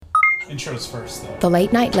Intros first, though. The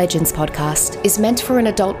Late Night Legends podcast is meant for an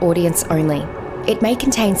adult audience only. It may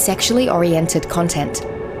contain sexually oriented content.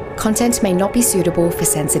 Content may not be suitable for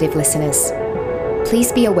sensitive listeners.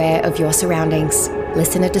 Please be aware of your surroundings.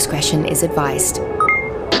 Listener discretion is advised.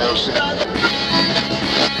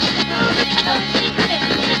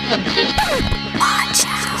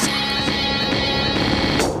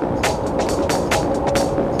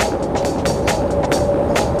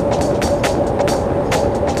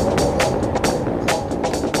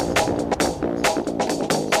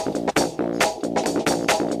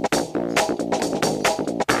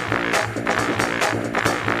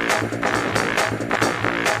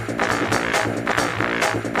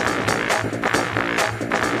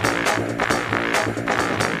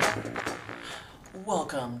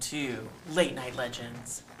 Welcome to Late Night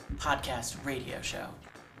Legends podcast radio show.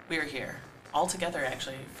 We're here all together,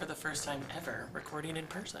 actually, for the first time ever, recording in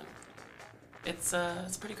person. It's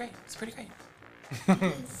pretty great. It's pretty great.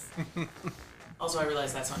 Also, I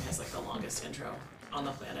realized that song has like the longest intro on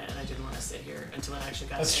the planet, and I didn't want to sit here until it actually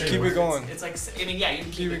got. That's to true. the Keep words. it going. It's like, I mean, yeah, you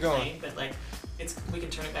can keep it going, playing, but like, we can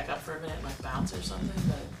turn it back up for a minute and like bounce or something,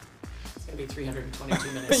 but it's gonna be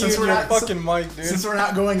 322 minutes. Since we're not fucking mic, dude. Since we're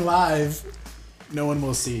not going live, no one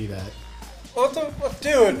will see that. What the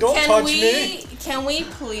dude? Don't touch me. Can we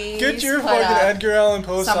please Get your put fucking up Edgar Allan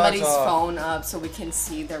Poe socks somebody's off. phone up so we can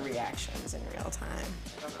see the reactions in real time?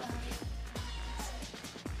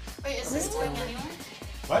 Wait, is this going anywhere?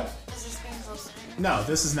 What? Is this being posted? No,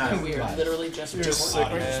 this is not We're live. literally just You're a recording.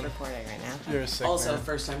 sick We're just man. recording right now. You're a sick Also, man.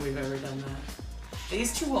 first time we've ever done that.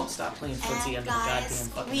 These two won't stop playing footsie under And the goddamn guys,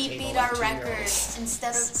 fucking we table beat like our 2-year-olds. record.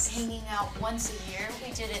 Instead of hanging out once a year,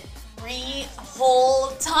 we did it 3 whole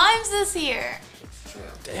times this year. True.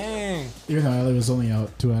 Dang. Even though Ellie was only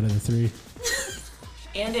out 2 out of the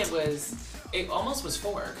 3. And it almost was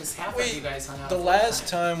 4, because half of you guys hung out. The full last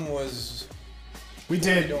time. time was We What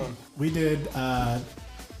are did. we doing? We did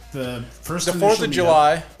the first. the initial 4th of meetup.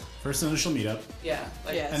 July. First initial meetup, Yeah.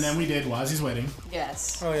 Like, Yes. and then we did Wazzy's wedding.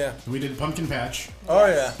 Yes. Oh yeah. We did Pumpkin Patch, Oh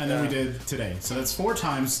yeah. and then we did today. So that's 4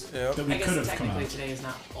 times Yep. that we I guess could have come technically out. today is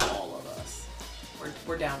not all of us.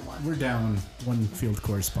 We're down one. We're down one field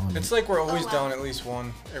correspondent. It's like we're always wow. down at least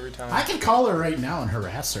one every time. I can call her right now and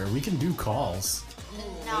harass her. We can do calls.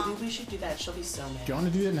 No. Maybe we should do that. She'll be so mad. Do you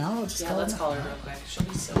want to do it now? Just Yeah, let's her call her real quick. She'll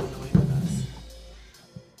be so annoyed with us.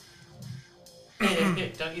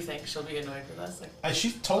 Don't you think she'll be annoyed with us? Like,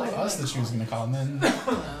 She told Why did us I that she was call? going to call, and then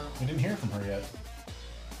oh. we didn't hear from her yet.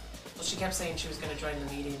 Well, she kept saying she was going to join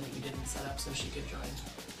the meeting that you didn't set up so she could join.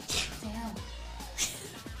 Damn.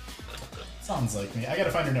 Sounds like me. I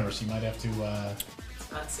gotta find her number. She might have to.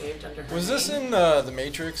 It's not saved under her Was this name. in The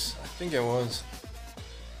Matrix? I think it was.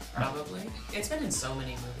 Probably. It's been in so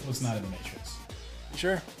many movies. It was not in the Matrix. You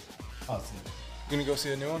sure? I'll see. You gonna go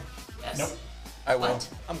see a new one? Yes. Nope. I will. What?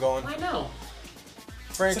 I'm going. I know.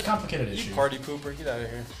 Frank, It's a complicated you issue. party pooper, get out of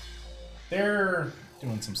here. They're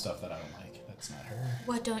doing some stuff that I don't like. That's not her.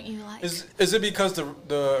 What don't you like? Is it because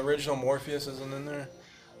the original Morpheus isn't in there?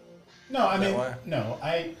 No, I Is that mean, why? no.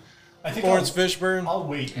 I think Lawrence Fishburne? I'll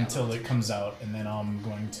wait until it comes out, and then I'm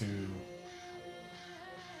going to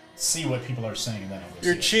see what people are saying, and then I'll go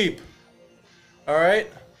You're see cheap.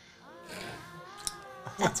 Alright?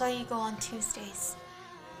 That's why you go on Tuesdays.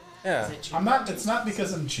 Yeah. Is it it. cheap? I'm not. It's not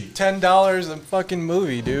because I'm cheap. $10 a fucking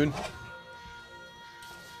movie, dude.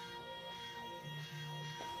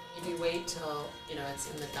 If you wait till, it's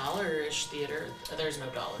in the dollar-ish theater. There's no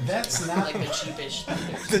dollars. That's theater. not- like the cheapish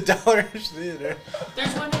theaters. The $1 theater.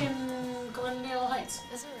 There's one in Glendale Heights.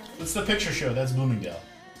 Is it really? It's the picture show. That's Bloomingdale.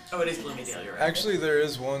 Oh, it is Bloomingdale, you're right. Actually, there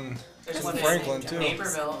is one. There's in one Franklin, in too.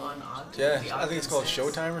 Naperville on Yeah, the I think it's called Ogden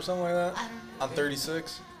Six, Showtime or something like that. I don't know. On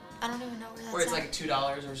 36. I don't even know where that's Where it's at. like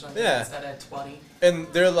 $2 or something Yeah. instead of 20. And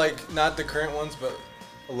they're like not the current ones, but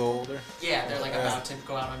a little older. Yeah, they're like Yeah. about to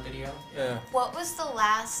go out on video. Yeah. What was the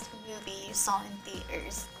last movie you saw in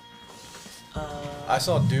theaters? I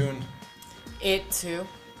saw Dune. It too.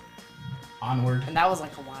 Onward. And that was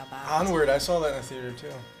like a while back. Onward, I saw that in the theater too.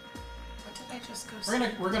 What did I just go see?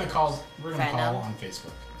 We're gonna call Venom. on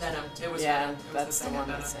Facebook. Venom. It was Yeah, Venom. It was that's the the second one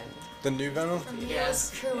Venom. that's in. The new Venom? From Yes.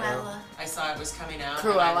 Cruella. I saw it was coming out. Cruella?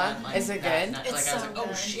 and I went, like, Is it that good? night. It's Like I was so like, oh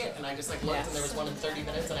good. shit, and I just like looked Yes. and there was one in 30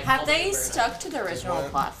 minutes and I Have called they Uber. stuck to the original what?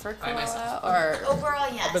 plot for By myself. Cruella? Or Overall,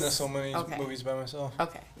 yes. I've been to so many Okay. movies by myself.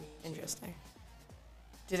 okay, interesting.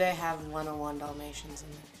 Do they have 101 Dalmatians in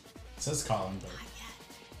there? It says calling, but Not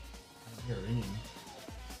I don't hear ringing.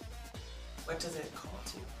 What does it call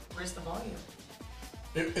to? Where's the volume?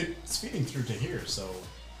 It's feeding through to here, so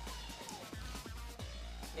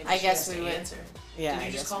Maybe I she guess has we to would- answer. Yeah, Did I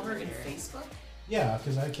you just guess call we her would in hear it. Facebook? yeah,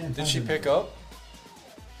 because I can't. Did find she her pick number. up?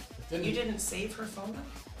 You didn't save her phone number?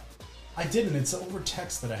 I didn't. It's over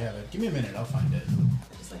text that I have it. Give me a minute. I'll find it.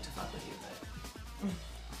 I just like to fuck with you, but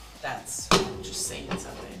that's just saying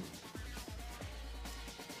something.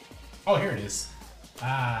 Oh, here it is.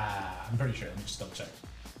 I'm pretty sure. Let me just double check.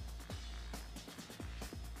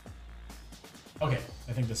 Okay,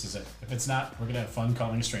 I think this is it. If it's not, we're gonna have fun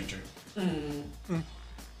calling a stranger. Ooh,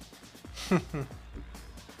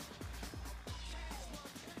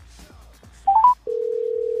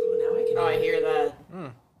 now I can. Oh, I hear that.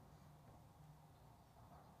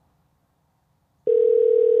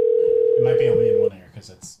 It might be only in one ear because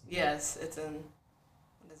it's. Yes, it's in.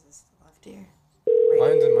 What is this? The left ear?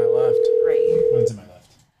 Mine's in my left. Right ear. Mine's in my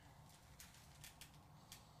left.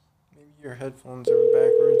 Maybe your headphones are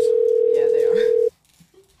backwards. Yeah, they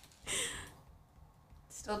are.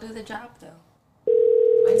 Still do the job though.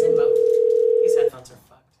 Mine's in both. These headphones are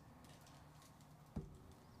fucked.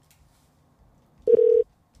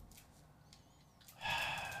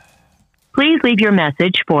 Please leave your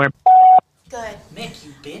message for Good. Mick,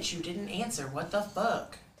 you bitch, you didn't answer. What the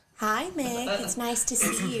fuck? Hi, Mick. It's nice to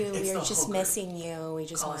see you. It's We were the just hooker. missing you. We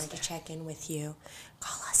just Call us wanted to back. check in with you.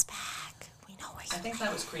 Call us back. We know where I you think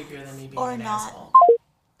that was creepier than me being Or an not. asshole.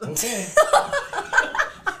 Okay.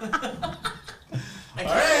 I can't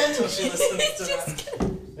wait until she listens to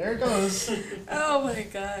that. There it goes. Oh my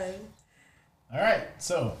god. All right.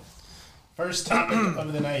 So, first topic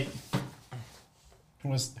of the night. Who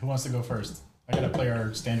wants to go first? I gotta play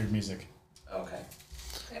our standard music. Okay.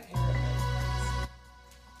 I have hair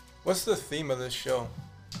What's the theme of this show?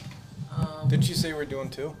 in my- Didn't you say we're doing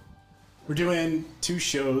 2? We're doing 2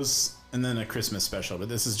 shows and then a Christmas special, but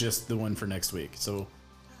this is just the one for next week. So,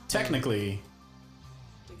 technically,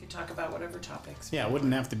 We could talk about whatever topics. yeah, it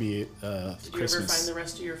wouldn't have to be Did you ever Christmas. find the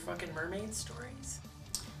rest of your fucking mermaid stories?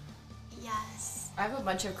 Yes. I have a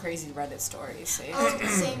bunch of crazy Reddit stories. So Oh,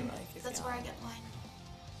 same. Like, if That's y'all- where I get mine.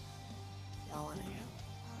 y'all wanna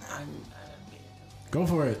go. I don't mean it. Go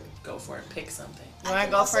for it. Go for it. Pick something. You I wanna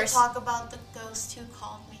can go also first? talk about the ghost who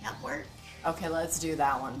called me at work. Okay, let's do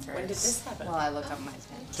that one first. When did this happen? While I look up my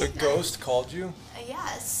thing. The ghost called you?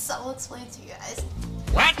 Yes, I'll explain to you guys.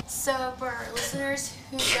 What? So, for our listeners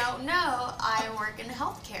who don't know, I work in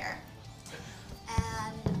healthcare.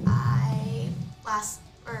 And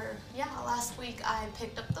last week I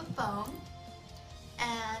picked up the phone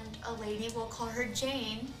and a lady, we'll call her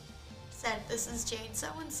Jane, said, "This is Jane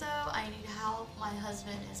so-and-so, I need help. My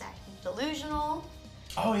husband is acting delusional.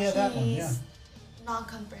 Oh yeah, that one. Yeah. He's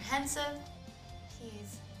non-comprehensive.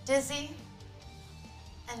 He's dizzy."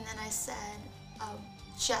 And then I said,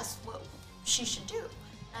 just what she should do.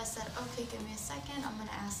 And I said, "Okay, give me a second. I'm gonna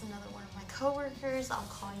ask another one of my coworkers. I'll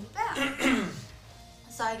call you back."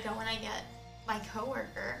 So I go and I get my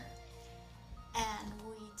coworker, and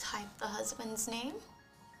we type the husband's name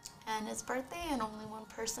and his birthday, and only one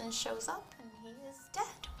person shows up, and he is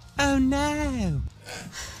dead. Oh no!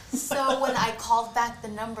 So when I called back the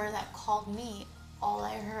number that called me, all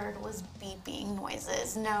I heard was beeping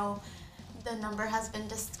noises. No, the number has been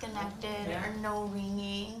disconnected, or no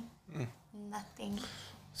ringing, nothing. I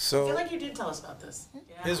So feel like you did tell us about this.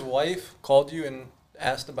 Yeah. his wife called you and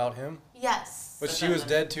asked about him? Yes. But she was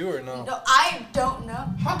dead too, or no? No, I don't know.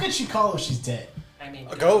 How could she call if she's dead? I mean,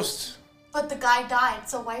 A ghost. But the guy died,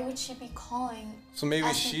 so why would she be calling? So maybe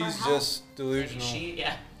Asking for she's help. just delusional.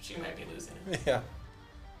 She might be losing it. Yeah.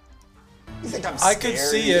 You think I'm I could scared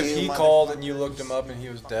see of if you, he called and you motherfuckers? looked him up and he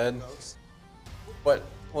was dead. But,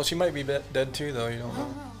 well, she might be dead too, though. You don't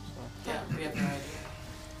know. Yeah, we have no idea.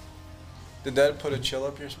 Did that put a chill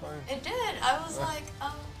up your spine? It did. I was like,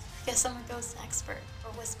 I guess I'm a ghost expert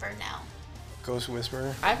or whisper now. Ghost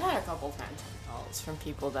whisperer. I've had a couple phantom calls from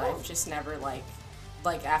people that I've just never like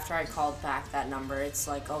after I called back that number, it's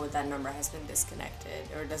like, oh, that number has been disconnected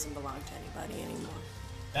or it doesn't belong to anybody anymore.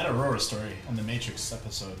 That Aurora story on the Matrix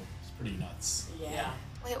episode is pretty nuts. Yeah.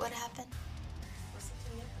 Wait, what happened?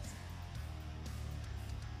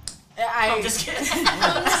 I'm just kidding.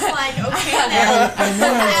 I'm just like, okay now.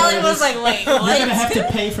 Allie was like, wait, You're what? gonna have to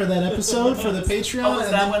pay for that episode for the Patreon. Oh, was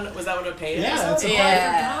and that then- one? Was that one a paid Yeah, episode? it's a Oh, I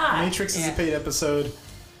Yeah. forgot. Matrix is a paid episode.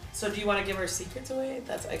 So do you want to give our secrets away?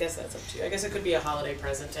 I guess that's up to you. I guess it could be a holiday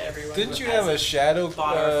present to everyone. Didn't who you have a hasn't shadow?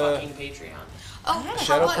 bought our fucking Patreon? Oh, how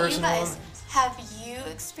Shadow about you person guys? one? Have you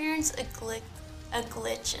experienced a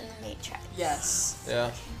glitch in the Matrix? Yes.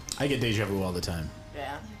 Yeah. I get deja vu all the time.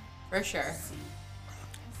 Yeah. For sure.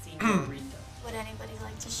 Senorita. Would anybody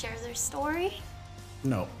like to share their story?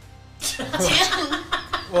 No.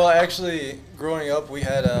 Well, actually, growing up, we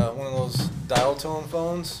had one of those dial tone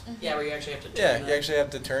phones. Yeah, where you actually have to turn Yeah, the- you actually have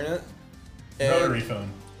to turn it. And- Rotary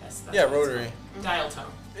phone. Yes, that's Yeah, what it's rotary. called. Dial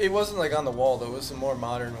tone. It wasn't like on the wall though. It was a more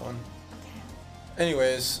modern one.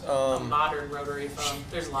 Anyways, A modern rotary phone.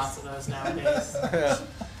 There's lots of those nowadays. yeah,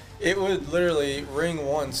 it would literally ring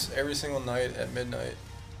once every single night at midnight,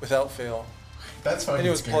 without fail. That's fucking And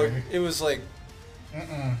it was scary. plugged. It was like,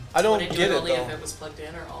 Mm-mm. I don't Would it do get it only though. if it was plugged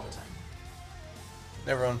in or all the time?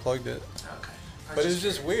 Never unplugged it. Okay. But it was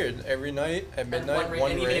just weird. Every night at midnight, and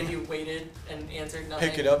one and ring. even if you waited and answered nothing.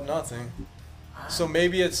 Pick it up, nothing. So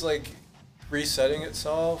maybe it's like resetting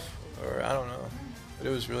itself, or I don't know. But it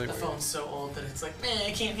was really The weird. phone's so old that it's like, man, I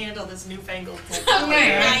can't handle this newfangled Man, technology.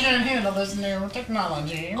 I can't handle this new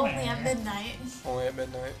technology. Only at midnight. Only at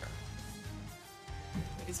midnight.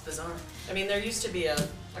 It's bizarre. I mean, there used to be a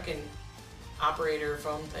fucking operator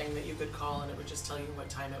phone thing that you could call and it would just tell you what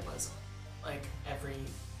time it was, like every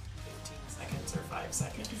 15 seconds or 5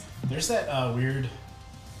 seconds. There's that weird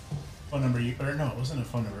phone number or no, it wasn't a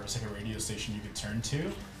phone number. It was like a radio station you could turn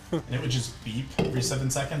to, and it would just beep every 7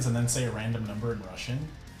 seconds and then say a random number in Russian.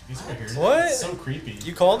 You guys ever hear that? What? It's so creepy.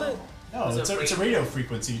 You called it? No, it's a radio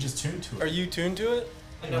frequency. You just tune to it. Are you tuned to it?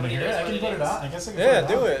 And You wanna nobody hear knows it? I what can it put it is. on. I guess I can Yeah,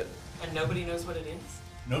 put it do on. it. And nobody knows what it is.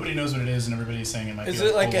 Nobody knows what it is, and everybody's saying it might Is be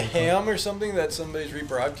it like a old ham or something that somebody's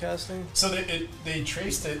rebroadcasting? So they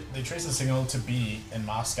traced the signal to be in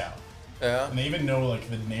Moscow, Yeah. and they even know like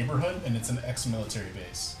the neighborhood, and it's an ex-military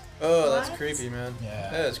base. Oh, that's What? creepy, man.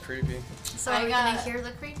 Yeah. That is creepy. So I are we gonna got- hear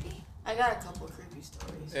the creepy? I got a couple of creepy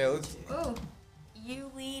stories. Yeah, let's. Ooh.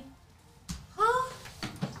 You lead. Huh?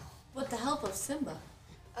 With the help of Simba.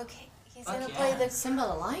 Okay, he's Fuck gonna yeah. play the. Simba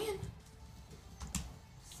the lion?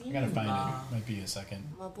 I gotta find it. Might be a second.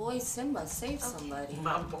 My boy Simba saved somebody.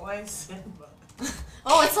 My boy Simba.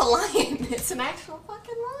 Oh, it's a lion. It's an actual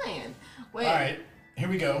fucking lion. Wait. All right, here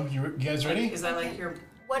we go. You guys ready? Is that like your?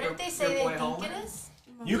 What your- did they your say they boy think Homer? it is?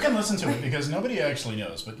 You can listen to it because nobody actually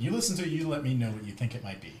knows, but you listen to it. You let me know what you think it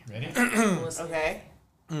might be. Ready? Here Listen. Okay.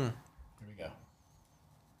 we go.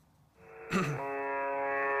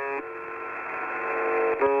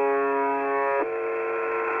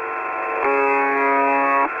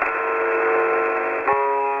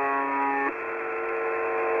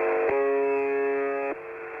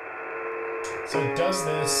 So it does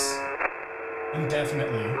this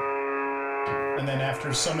indefinitely, and then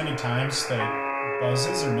after so many times that it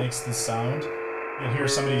buzzes or makes this sound, you'll hear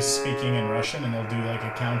somebody speaking in Russian, and they'll do like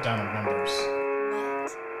a countdown of numbers.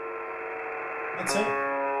 What? That's it.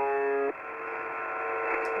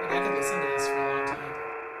 I could listen to this for a long time.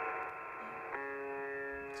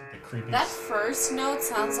 It's like the creepiest. That first note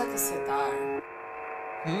sounds like a sitar.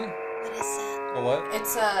 What is it? A what?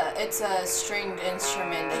 It's a stringed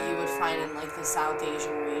instrument that you would find in like the South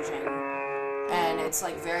Asian region, and it's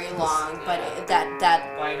like very long. But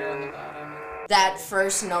that Wider on the bottom. that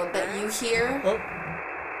first note that you hear, Oh.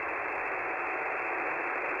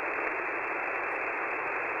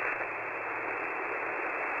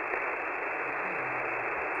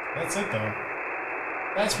 That's it though.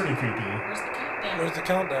 That's pretty creepy. Where's the countdown? Where's the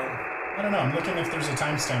countdown? I don't know. I'm looking if there's a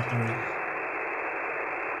timestamp there.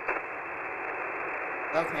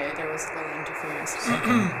 okay, there was a little interference.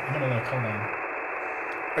 I'm gonna look. Hold on.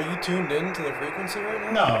 Are you tuned in to the frequency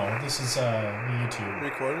right now? No, this is YouTube.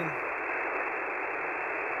 Recorded?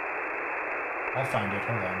 I'll find it.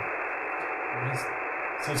 Hold on. What is-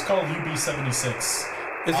 So it's called UB76.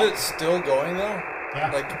 Is it still going though?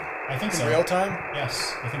 Yeah, Like I think in so. real time?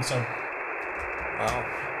 Yes, I think so. Wow.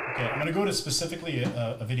 Okay, I'm gonna go to specifically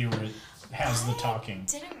a video where it has the talking.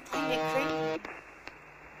 Didn't find it creepy.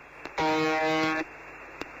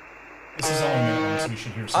 This is all in there, so we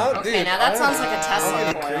should hear something. Okay, now that sounds like a Tesla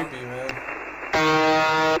I'm getting coil. creepy,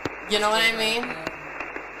 man. You know what I mean?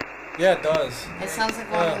 Yeah, it does. It sounds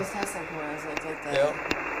like one of those Tesla coils, like the. Yep.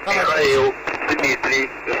 But like, Михаил, Дмитрий,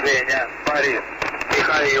 Женя, Борис.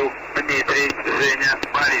 Михаил, Дмитрий, Женя,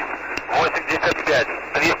 Борис. 85,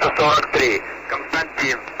 343.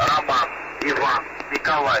 Константин, Роман, Иван,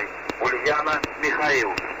 Николай, Ульяна,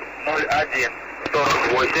 Михаил. 01, 48,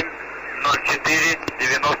 04, 95.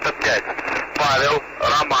 Павел,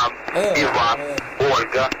 Роман, Иван,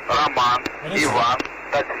 Ольга, Роман, Иван,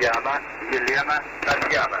 Татьяна, Елена,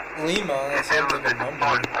 Татьяна. Lima, that sounds like a 14,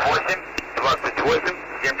 number. 08, 28,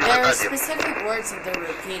 there are 71. specific words that they're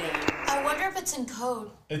repeating. I wonder if it's in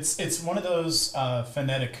code. It's one of those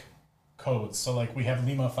phonetic codes. So like we have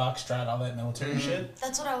Lima, Foxtrot, all that military shit.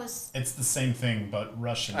 That's what I was. It's the same thing, but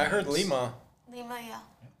Russian. I heard names. Lima. Lima, yeah.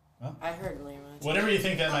 I heard Lima. too. Whatever you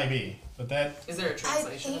think that might be, but that Is there a I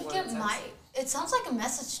translation of think what it says? might. It sounds like a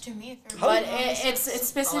message to me. If But it's it's I'll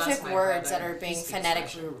specific ask my words brother. that are being He speaks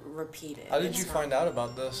phonetically Russian. repeated. How did you It's not- find out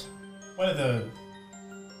about this? one of the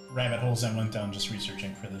rabbit holes I went down just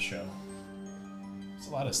researching for this show. It's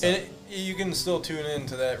a lot of stuff. And you can still tune in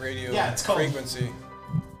to that radio it's called, frequency.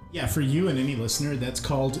 Yeah, for you and any listener, that's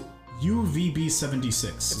called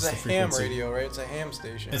UVB76. It's a ham radio, right? It's a ham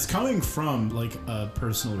station. It's coming from like a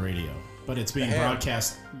personal radio, but it's being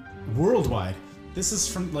broadcast worldwide. This is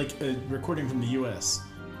from like a recording from the U.S.,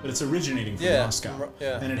 but it's originating from Moscow,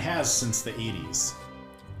 and it has since the 80s.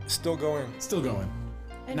 Still going. Still going.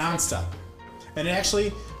 Nonstop. And actually,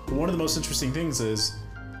 one of the most interesting things is,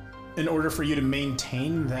 in order for you to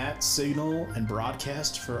maintain that signal and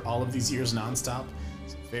broadcast for all of these years nonstop,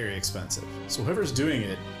 it's very expensive. So whoever's doing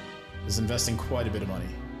it is investing quite a bit of money.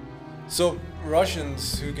 So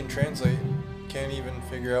Russians who can translate can't even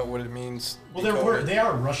figure out what it means. Well, they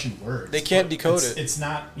are Russian words. They can't decode it. It's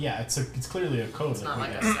not. Yeah, it's clearly a code. It's not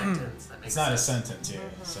like a sentence. It's not a sentence. Yeah.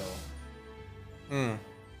 So.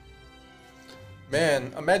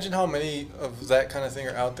 Man, imagine how many of that kind of thing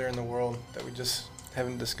are out there in the world that we just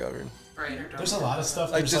haven't discovered. Right. There's a lot of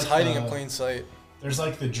stuff. Like just hiding in plain sight. There's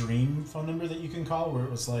like the Dream phone number that you can call, where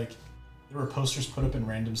it was like there were posters put up in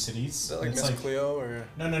random cities. Is that like Miss Cleo or?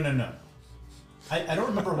 No. I don't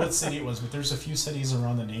remember what city it was, but there's a few cities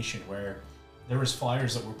around the nation where there was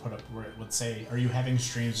flyers that were put up where it would say, "Are you having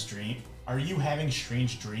strange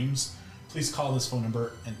dreams? Please call this phone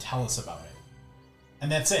number and tell us about it."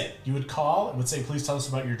 And that's it. You would call, it would say, "Please tell us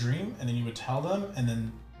about your dream," and then you would tell them, and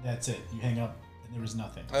then that's it. You hang up, and there was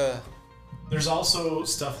nothing. There's also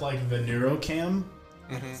stuff like the NeuroCam.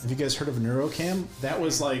 Have you guys heard of NeuroCam? That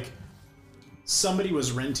was like somebody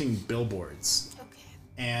was renting billboards,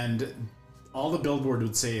 and all the billboard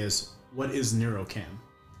would say is, "What is NeuroCam?"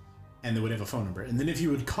 And they would have a phone number. And then if you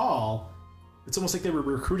would call, it's almost like they were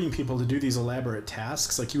recruiting people to do these elaborate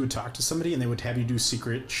tasks. Like you would talk to somebody, and they would have you do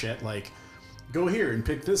secret shit like, "Go here and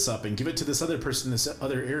pick this up and give it to this other person in this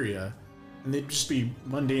other area," and they'd just be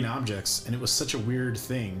mundane objects, and it was such a weird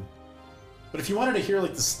thing. But if you wanted to hear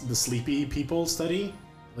like the sleepy people study,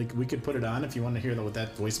 like we could put it on if you want to hear what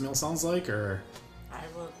that voicemail sounds like, or I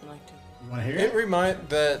would like to. You want to hear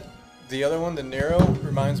it? The other one, the Nero,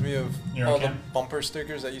 reminds me of all the NeuroCam? bumper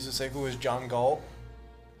stickers that used to say "Who is John Galt?"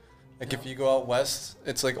 Like if you go out west,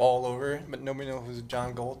 it's like all over, but nobody knows who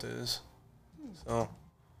John Galt is. So.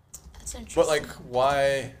 That's interesting. But like,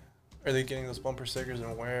 why are they getting those bumper stickers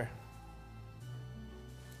and where?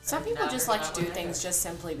 Some people just like to do things just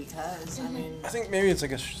simply because. I mean, I think maybe it's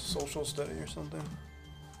like a social study or something.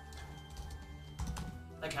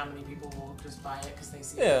 Like how many people will just buy it because they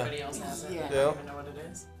see Yeah. everybody else has it. Yeah. They don't even know what it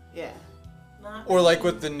is. yeah. Not Or like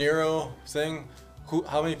with the Nero thing,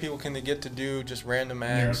 how many people can they get to do just random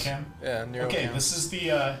ads? NeuroCam? Yeah, NeuroCam. Okay, this is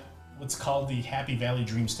the what's called the Happy Valley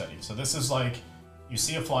Dream Study. So this is like you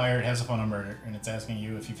see a flyer, it has a phone number, and it's asking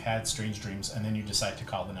you if you've had strange dreams, and then you decide to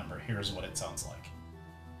call the number. Here's what it sounds like.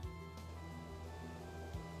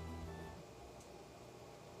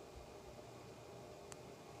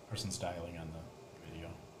 Person's dialing on the video.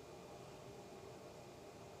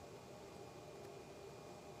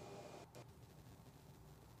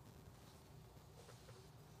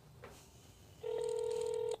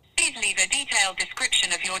 Please leave a detailed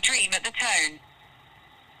description of your dream at the tone.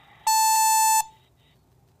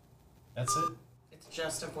 That's it. It's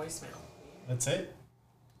just a voicemail. That's it.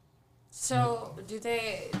 So, do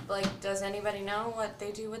they, like, does anybody know what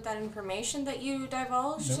they do with that information that you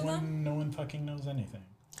divulge to them? No one fucking knows anything.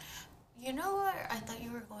 You know where I thought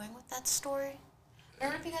you were going with that story? I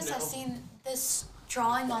don't know if you guys have seen this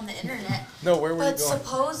drawing on the internet. No, where were you But going?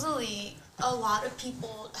 supposedly, a lot of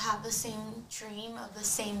people have the same dream of the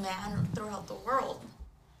same man throughout the world.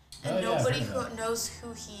 And Oh, yeah, I've nobody heard of that. knows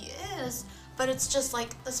who he is, but it's just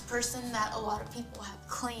like this person that a lot of people have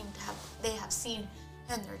claimed they have seen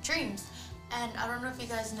in their dreams. And I don't know if you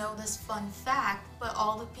guys know this fun fact, but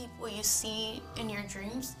all the people you see in your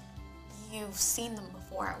dreams, you've seen them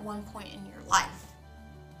before at one point in your life.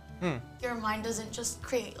 Your mind doesn't just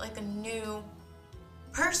create like a new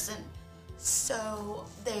person. So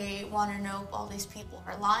they want to know if all these people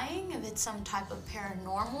are lying, if it's some type of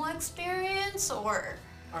paranormal experience, or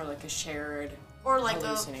like a shared like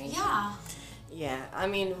hallucination. yeah. Yeah, I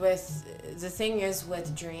mean, the thing is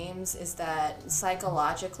with dreams is that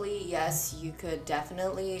psychologically, yes, you could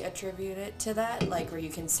definitely attribute it to that, like where you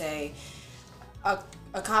can say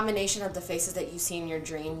a combination of the faces that you see in your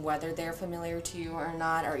dream, whether they're familiar to you or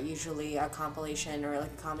not, are usually a compilation or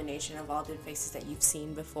like a combination of all the faces that you've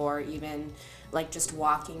seen before, even like just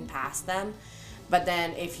walking past them. But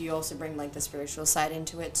then if you also bring like the spiritual side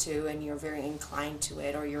into it too, and you're very inclined to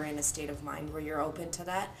it, or you're in a state of mind where you're open to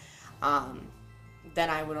that, then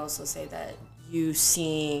I would also say that you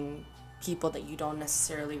seeing people that you don't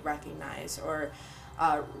necessarily recognize, or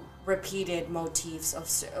repeated motifs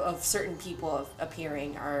of certain people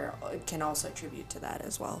appearing can also attribute to that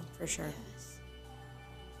as well, for sure.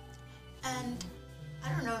 And I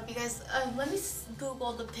don't know if you guys, let me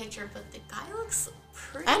Google the picture, but the guy looks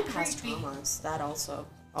pretty And past creepy. traumas, that also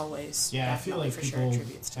always Yeah, I feel like for sure people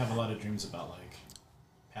attributes to have that. a lot of dreams about like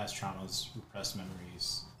past traumas, repressed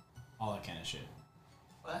memories, all that kind of shit.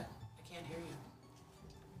 What? I can't hear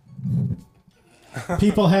you.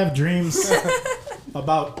 People have dreams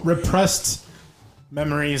about repressed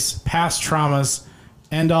memories, past traumas,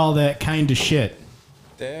 and all that kind of shit.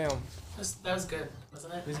 Damn. That was good,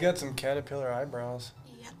 wasn't it? He's got some caterpillar eyebrows.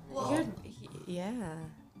 Yeah. Well, Yeah.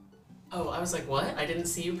 Oh, I was like, what? I didn't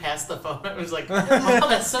see you pass the phone. I was like, oh,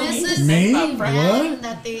 that's so this mean. is Me? the brand What?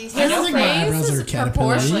 that they I know His Frank. My eyebrows face are is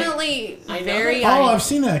caterpillar. proportionally I know very. that. Oh, I've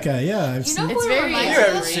seen that guy. Yeah, I've You seen. know It's who very reminds You me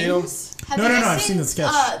haven't of? seen him. Have No, you no, guys no, I've seen the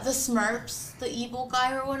sketch. The Smurfs, the evil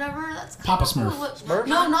guy or whatever. That's Papa kinda Smurf. what- Smurf?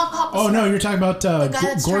 No, not Papa Oh Smurf. no, you're talking about guy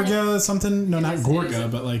that's trying Gorga something? No, not It is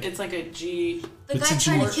Gorga, but like it's like a G. The It's guy a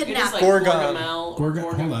trying to G- It is kidnap. like Gorgon. Gorgamel. or Gorga.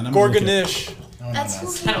 Hold on, I'm gonna look it. Gorganish. No, That's no, who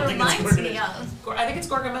no. he I don't think it's reminds me Gorgon. of. I think it's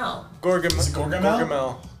Gorgamel, Is it Gorgamel?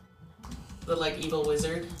 Gorgamel. the like evil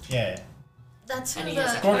wizard. Yeah, That's who And he the.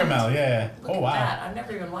 has a- Gorgamel. Yeah. Look Oh at wow. that. I've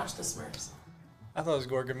never even watched the Smurfs. I thought it was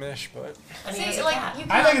Gorgamish, but And he has See, a like cat. you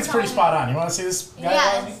I think it's pretty can't spot on. You want to see this guy?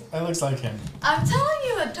 Yes. Lonnie? It looks like him. I'm telling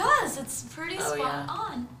you, it does. It's pretty Oh, spot yeah.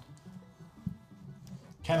 on.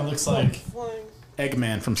 Kind of looks like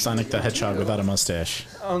Eggman from Sonic the Hedgehog without a mustache.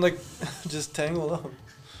 I'm like just tangled up.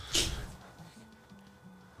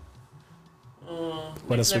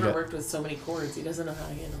 What else He's we never got? worked with so many chords. He doesn't know how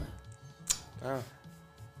to handle it. Oh.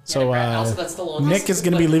 So Also, that's the longest, Nick is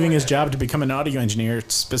going to be like, leaving his chord. job to become an audio engineer,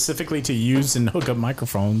 specifically to use and hook up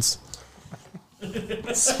microphones.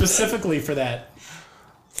 Specifically for that.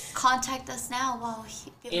 Contact us now while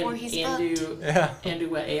before he's and booked. Yeah. do and do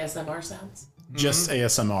what ASMR sounds. Just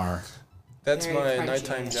ASMR. That's Very my crunchy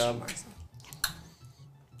nighttime ASMR. job.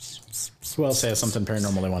 Who else has something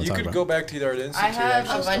paranormal they want to You talk could about? go back to the Art Institute. I have a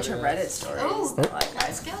actually bunch study of that. Reddit stories Oh, that like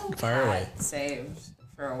let's go. Fire away. had saved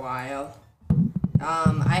for a while.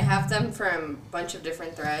 I have them from a bunch of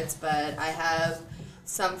different threads, but I have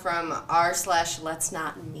some from r/let's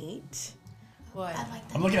not meet. What? I like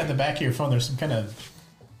that. I'm looking at the back of your phone. There's some kind of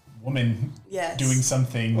woman Yes. doing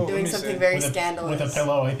something Oh, Doing let me something see. very with scandalous. a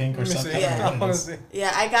pillow, I think, or Let me something. see. Yeah. I don't know I what want it to is. see.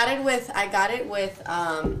 Yeah, I got it with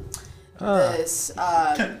this.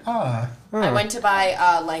 I went to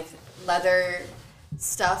buy like leather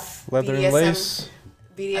stuff, Leather and lace.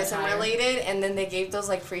 BDSM Attire. related, and then they gave those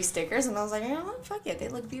like free stickers, and I was like, you know what, fuck it, they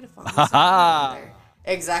look beautiful. I'm just gonna put them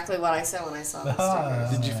there. Exactly what I said when I saw the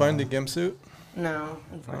stickers. Did you find the gimp suit? No,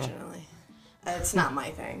 unfortunately, it's not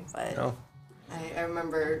my thing. But No. I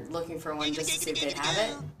remember looking for one just to see if they'd have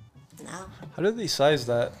it. No. How did they size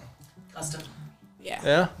that? Custom. Yeah.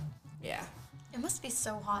 Yeah. Yeah. It must be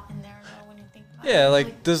so hot in there though when you think about it. Yeah,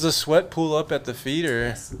 like does the sweat pool up at the feet or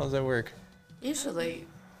how does that work? Usually,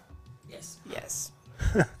 Yes. yes.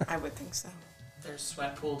 I would think so. There's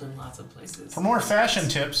sweat pooled in lots of places. For more fashion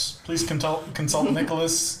tips, please consult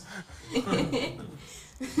Nicholas.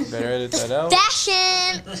 Better edit that out.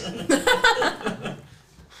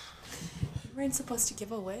 We weren't supposed to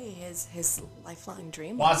give away his lifelong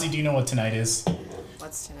dream. Wazzy, do you know what tonight is?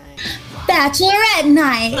 What's tonight? Bachelorette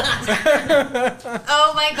night.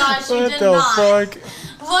 Oh my gosh, you What did the not. fuck?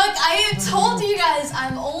 Look, I have told you guys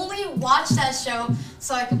I'm only watch that show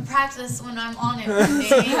so I can practice when I'm on it one day.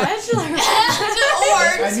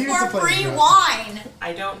 I needed Or to for play free the- wine.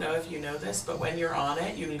 I don't know if you know this, but when you're on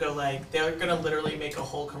it, you can go like they're gonna literally make a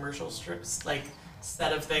whole commercial strips like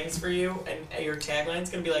set of things for you, and your tagline's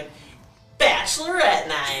gonna be like Bachelorette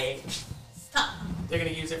night. Stop. They're gonna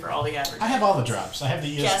use it for all the advertising. I have all the drops. I have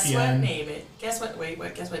the ESPN. Guess what? Name it. Guess what? Wait,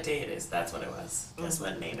 what? Guess what day it is? That's what it was. Guess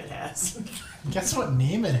what name it has? Guess what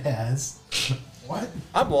name it has? What?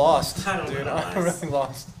 I'm lost, I don't dude. know. I'm really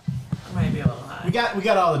lost. I might be a little high. We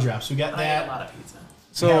got all the drops. We got I ate a that. lot of pizza.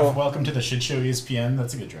 We have So Welcome to the Shit Show ESPN.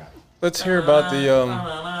 That's a good drop. let's hear about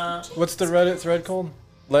the what's the Reddit thread called?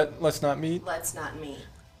 Let's not meet. Let's not meet.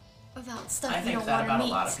 About stuff I you think don't that want to about meet.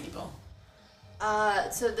 a lot of people.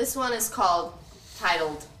 So this one is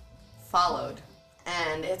titled Followed,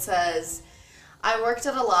 and it says, I worked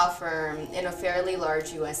at a law firm in a fairly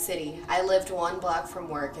large U.S. city. I lived 1 block from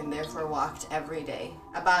work and therefore walked every day.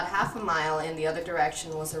 About half a mile in the other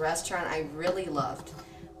direction was a restaurant I really loved.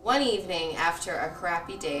 One evening, after a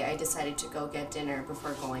crappy day, I decided to go get dinner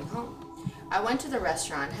before going home. I went to the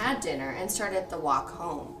restaurant, had dinner, and started the walk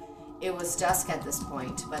home. It was dusk at this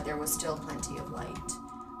point, but there was still plenty of light.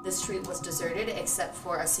 The street was deserted except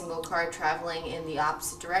for a single car traveling in the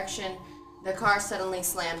opposite direction. The car suddenly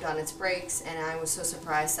slammed on its brakes, and I was so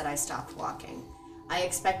surprised that I stopped walking. I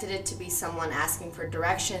expected it to be someone asking for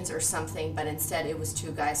directions or something, but instead it was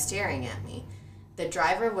two guys staring at me. The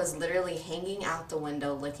driver was literally hanging out the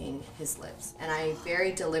window licking his lips, and I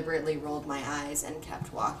very deliberately rolled my eyes and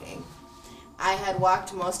kept walking. I had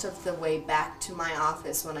walked most of the way back to my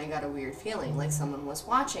office when I got a weird feeling, like someone was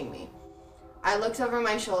watching me. I looked over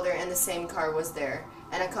my shoulder and the same car was there,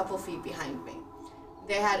 and a couple feet behind me.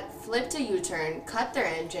 They had flipped a U-turn, cut their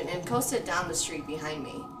engine, and coasted down the street behind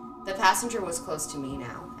me. The passenger was close to me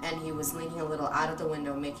now, and he was leaning a little out of the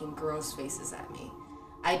window making gross faces at me.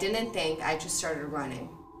 I didn't think, I just started running.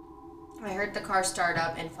 I heard the car start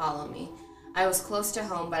up and follow me. I was close to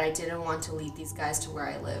home, but I didn't want to lead these guys to where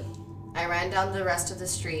I lived. I ran down the rest of the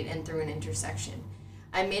street and through an intersection.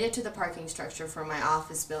 I made it to the parking structure for my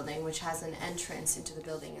office building, which has an entrance into the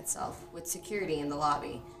building itself, with security in the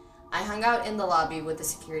lobby. I hung out in the lobby with the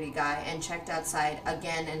security guy and checked outside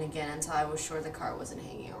again and again until I was sure the car wasn't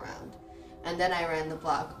hanging around. And then I ran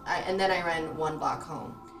one block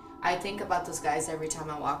home. I think about those guys every time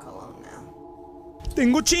I walk alone now.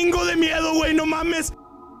 Tengo chingo de miedo, güey, no mames.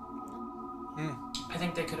 I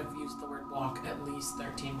think they could have used the word walk at least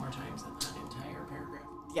 13 more times in that entire paragraph.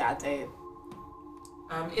 Yeah, they...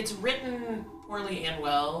 It's written poorly and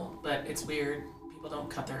well, but it's weird. People don't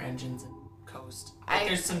cut their engines and coast.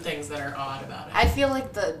 There's some things that are odd about it. I feel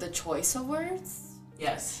like the choice of words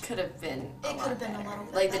could have been a little bit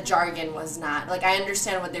like better. the jargon was not like I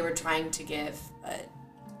understand what they were trying to give, but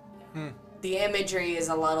the imagery is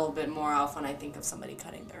a little bit more off when I think of somebody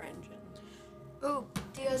cutting their engine. Ooh,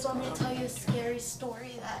 do you guys want me to tell you a scary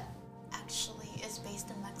story that actually is based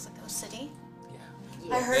in Mexico City?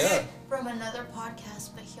 Yeah. I heard it from another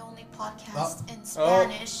podcast, but he only podcasts in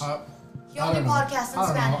Spanish. He only podcasts in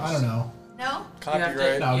Spanish. I don't know. No?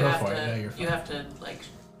 Copyright. No, go for it. Yeah, you're fine. You have to, like...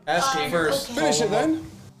 Ask him first. Okay. Finish it then.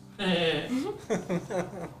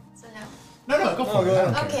 So no. No, go for it. I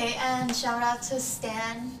don't care. Okay, and shout out to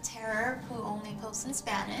Stan Terror, who only posts in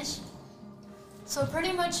Spanish. So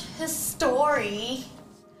pretty much his story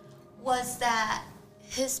was that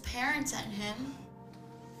his parents and him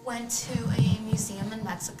went to a museum in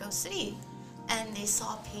Mexico City, and they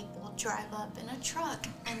saw people drive up in a truck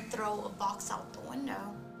and throw a box out the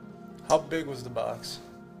window, How big was the box?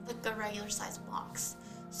 like a regular sized box.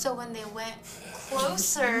 So when they went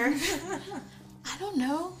closer, I don't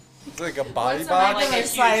know. It's like a body What's a box? regular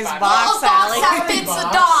size A box, box Allie. that fits a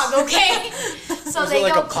dog, okay? So Is they it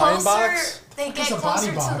like go a pine closer. box? They get a body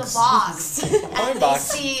closer to the box. box, Pine and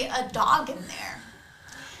box. they see a dog in there.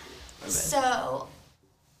 So,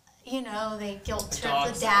 you know, they guilt trip dog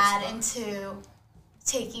the size dad box. into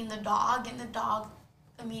taking the dog, and the dog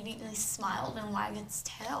immediately smiled and wagged its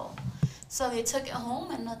tail. So they took it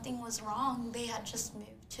home, and nothing was wrong. They had just moved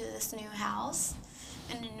to this new house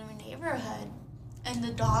in a new neighborhood, and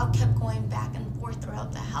the dog kept going back and forth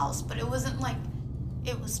throughout the house. But it wasn't like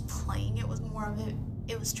it was playing. It was more of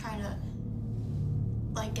it was trying to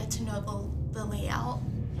like get to know the layout.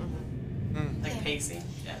 Like pacing.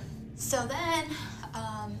 Yeah. So then,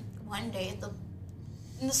 one day,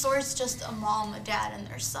 and the story's just a mom, a dad, and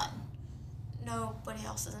their son. Nobody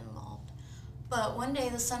else is involved. But one day,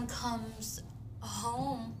 the son comes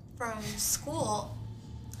home from school,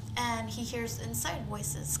 and he hears inside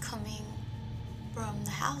voices coming from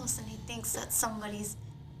the house, and he thinks that somebody's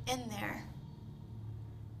in there.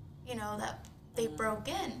 You know, that they broke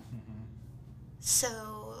in.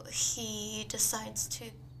 So he decides to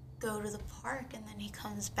go to the park, and then he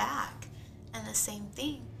comes back, and the same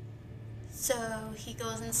thing. So he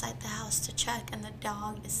goes inside the house to check, and the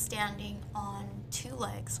dog is standing on two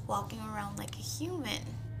legs, walking around like a human,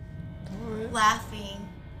 laughing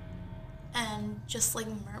and just like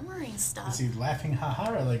murmuring stuff. Is he laughing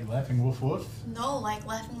haha or like laughing woof woof? No, like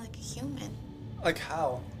laughing like a human. Like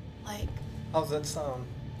how? Like, How's that sound?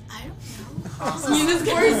 I don't know.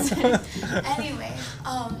 Unicorns. Anyway,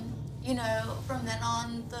 you know, from then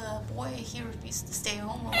on, the boy, he refused to stay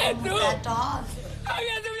home alone with that dog.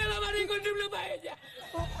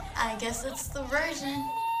 I guess it's the version.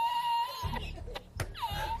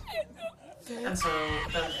 And so,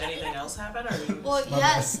 does anything else happen, or you? Well,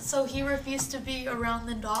 yes, so he refused to be around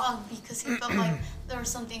the dog because he felt like there was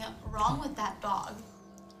something wrong with that dog.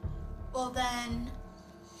 Well, then,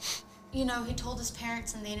 you know, he told his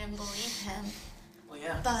parents and they didn't believe him. Well,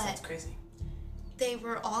 yeah, But- that's crazy. They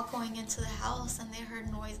were all going into the house and they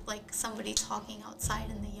heard noise, like somebody talking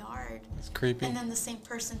outside in the yard. It's creepy. And then the same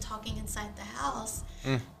person talking inside the house.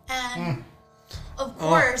 And of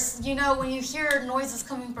course, you know, when you hear noises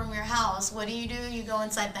coming from your house, what do? You go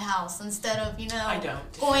inside the house instead of, you know, I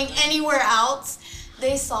don't. going anywhere else.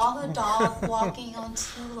 they saw the dog walking on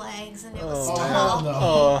 2 legs, and it was Oh, tall.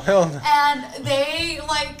 Oh, hell no. And they,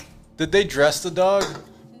 like, Did they dress the dog?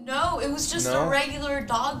 no, it was just No? a regular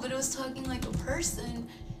dog, but it was talking like a person.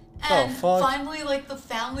 Oh, And fuck. finally, like, the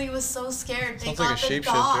family was so scared. They Sounds got like a the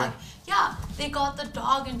shapeshifter. dog. Yeah, they got the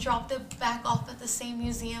dog and dropped it back off at the same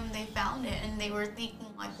museum they found it. And they were thinking,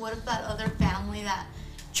 like, what if that other family that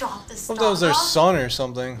dropped this What if dog that was their off? son or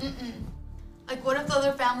something? Like, what if the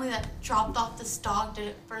other family that dropped off this dog did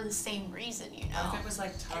it for the same reason, you know? What if it was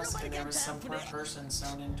like Tusk and there was some poor person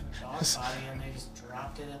sewn into a dog body and they just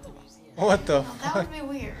dropped it at the museum? What the That fuck? would be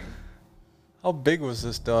weird. How big was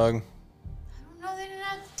this dog? I don't know, they didn't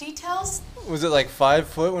have details. Was it like 5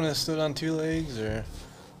 foot when it stood on 2 legs, or?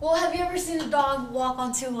 Well, have you ever seen a dog walk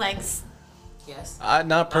on 2 legs? Yes.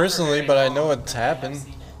 Not personally, but I know it's happened.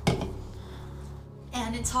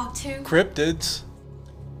 And it talked to? Cryptids,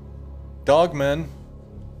 dogmen,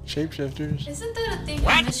 shapeshifters. Isn't that a thing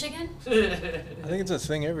in Michigan? I think it's a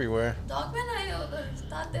thing everywhere. Dogmen? I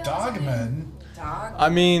thought that Dogmen? Dog? I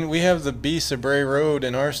mean, we have the Beast of Bray Road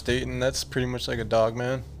in our state, and that's pretty much like a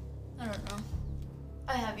dogman. I don't know.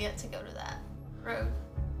 I have yet to go to that road.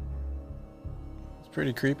 It's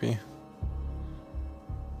pretty creepy.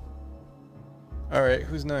 All right,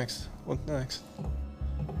 who's next? What's next?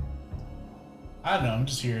 I don't know. I'm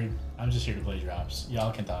just here to play drops.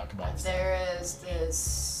 Y'all can talk about stuff. There is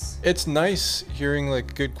this. It's nice hearing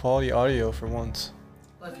like good quality audio for once.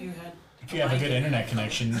 Well, if you had. If you have a good internet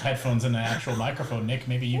connection, headphones, and an actual microphone, Nick,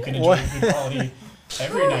 maybe you can enjoy What? good quality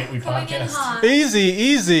every night we Coming in podcast. hot.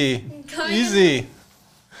 Easy. Coming in Easy.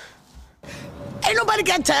 Ain't nobody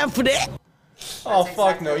got time for that. Oh That's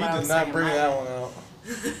fuck exactly no, what you I did was not saying, bring Mike. that one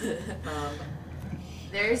out.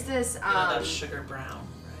 There's this. Yeah, that's sugar brown.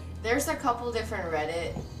 There's a couple different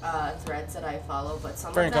Reddit threads that I follow, but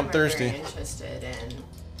some Frank, of them I'm are thirsty. very interested in.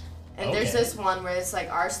 And there's Okay. this one where it's like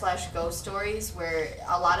r/ghost stories, where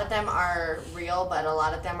a lot of them are real, but a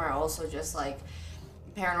lot of them are also just like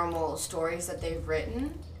paranormal stories that they've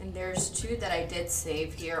written. And there's 2 that I did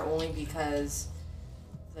save here only because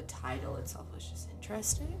the title itself was just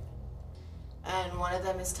interesting. And one of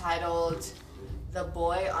them is titled "The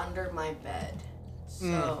Boy Under My Bed."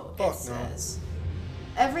 So fuck it says,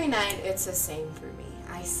 "Every night it's the same for me.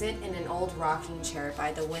 I sit in an old rocking chair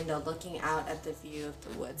by the window looking out at the view of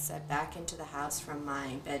the woods set back into the house from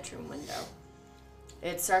my bedroom window.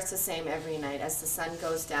 It starts the same every night. As the sun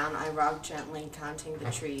goes down, I rock gently, counting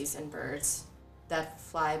the trees and birds that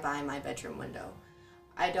fly by my bedroom window.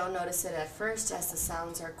 I don't notice it at first as the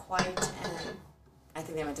sounds are quiet and I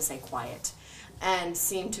think they meant to say quiet, and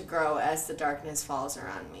seem to grow as the darkness falls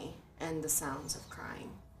around me and the sounds of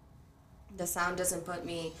crying. The sound doesn't put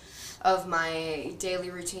me of my daily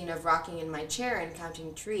routine of rocking in my chair and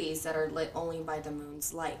counting trees that are lit only by the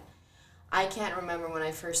moon's light. I can't remember when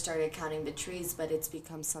I first started counting the trees, but it's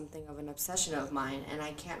become something of an obsession of mine, and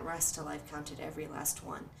I can't rest till I've counted every last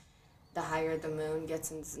one. The higher the moon gets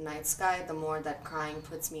into the night sky, the more that crying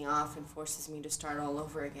puts me off and forces me to start all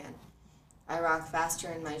over again. I rock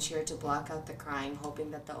faster in my chair to block out the crying,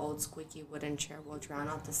 hoping that the old squeaky wooden chair will drown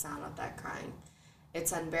out the sound of that crying.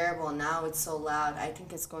 It's unbearable now, it's so loud, I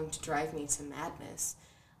think it's going to drive me to madness.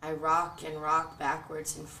 I rock and rock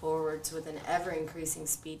backwards and forwards with an ever-increasing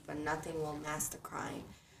speed, but nothing will mask the crying.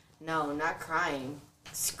 No, not crying,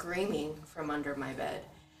 screaming from under my bed.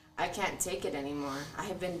 I can't take it anymore. I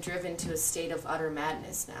have been driven to a state of utter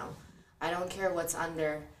madness now. I don't care what's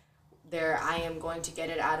under there. I am going to get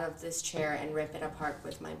it out of this chair and rip it apart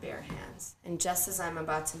with my bare hands. And just as I'm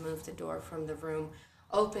about to move, the door from the room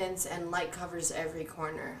opens and light covers every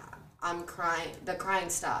corner. I'm crying. The crying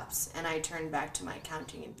stops, and I turn back to my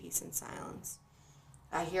counting in peace and silence.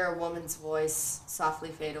 I hear a woman's voice softly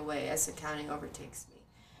fade away as the counting overtakes me.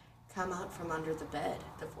 "Come out from under the bed,"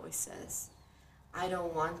 the voice says. "I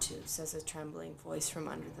don't want to," says a trembling voice from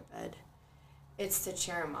under the bed. "It's the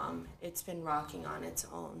chair, Mom. It's been rocking on its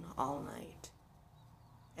own all night."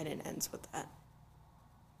 And it ends with that.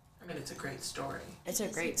 I mean, it's a great story. It's a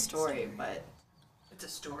great story, but It's a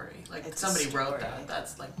story. Like, It's a somebody wrote story. that.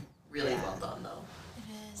 That's, like, really Yeah. well done, though.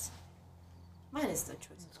 It is. mine is the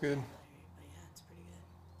choice. It's good. But yeah, it's pretty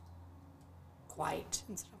good. Quiet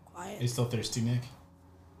instead of Are you quiet. still thirsty, Nick?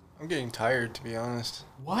 I'm getting tired, to be honest.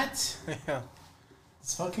 What? Yeah.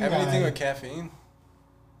 This fucking Have guy. anything with caffeine?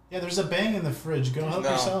 Yeah, there's a bang in the fridge. Go help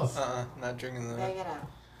yourself. Not drinking that. Bang it out.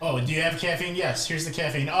 Oh, do you have caffeine? Yes. Here's the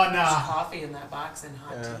caffeine. Oh, There's nah. coffee in that box and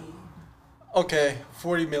hot Yeah. tea. Okay,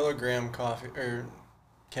 40 milligram coffee or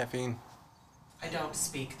caffeine. I don't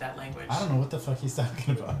speak that language. I don't know what the fuck he's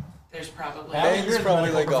talking about. There's probably... Allie, Bang's you're a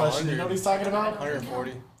probably medical like professional. You know what he's talking about?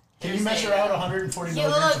 140. Can you measure out 140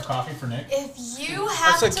 milligrams of coffee for Nick? If you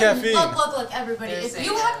have That's to a caffeine. look, everybody. If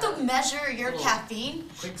you have to measure your caffeine,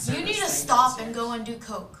 you need to stop and go and do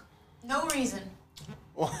coke. No reason.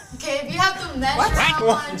 Okay, if you have to measure how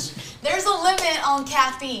much, there's a limit on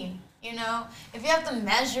caffeine. You know, if you have to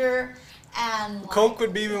measure and Coke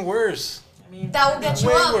would be even worse. that will get you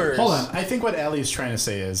Way up. worse. Hold on. I think what Allie is trying to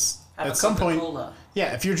say is, at some point, Coca-Cola.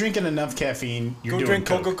 yeah, if you're drinking enough caffeine, you're Go doing drink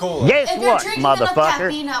Coke. Coca-Cola. If you're drinking enough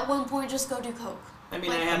caffeine at one point, just go do coke. I mean,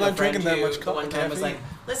 I Like- had I'm a not friend drinking that who much the one time was caffeine.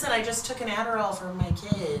 like, "Listen, I just took an Adderall for my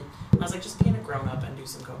kid." I was like, "Just being a grown up and do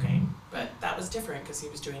some cocaine." But that was different because he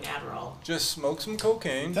was doing Adderall. Just smoke some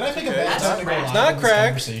cocaine. Did I think Okay. of that? That's Time to go crack. live Not in this crack.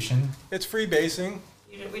 Conversation. It's free basing.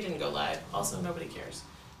 We didn't go live. Also, nobody cares.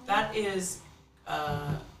 That is.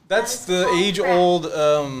 That's the age-old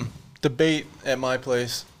debate at my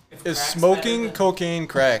place. If Is crack's smoking better cocaine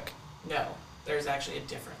crack? No, there's actually a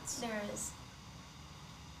difference. There is.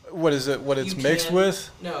 What is it? What it's You mixed can- with?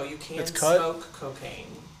 No, you can It's cut? smoke cocaine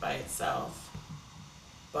by itself.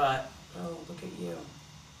 But, oh, look at you.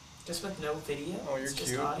 Just with no video? Oh, you're it's just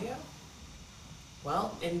cute. audio?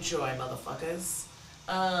 Well, enjoy, motherfuckers.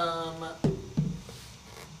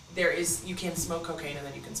 You can smoke cocaine and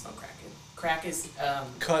then you can smoke crack. Crack is,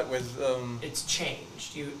 Cut with it's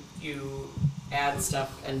changed. You add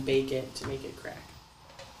stuff and bake it to make it crack.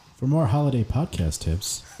 For more holiday podcast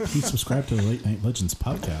tips, please subscribe to the Late Night Legends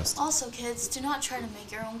podcast. Also, kids, do not try to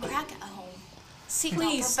make your own crack at home. Seek out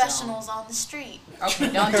Please professionals on the street.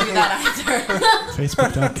 Okay, don't do that either.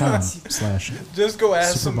 Facebook.com/ just go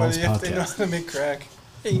ask Superballs somebody if they know Podcast. how to make crack.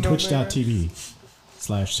 Hey, you and know what, man?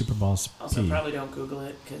 Twitch.tv/SuperBallsP. Also, probably don't Google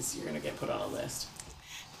it because you're going to get put on a list.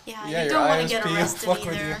 Yeah, Yeah, you your don't want to get ISP will arrested fuck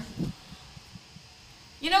with either.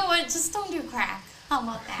 You know what? Just don't do crack. How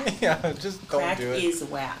about that? Yeah, just don't Crack do it. is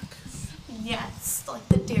whack. Yes, like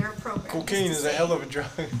the DARE program. Cocaine used is to a say. hell of a drug.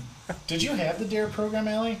 Did you have the DARE program,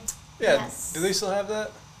 Allie? Yeah. Yes. Do they still have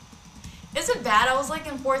that? Is it bad? I was like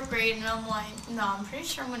in 4th grade and I'm like, no, I'm pretty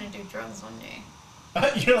sure I'm gonna do drugs one day.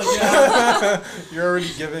 You're like, yeah. You're already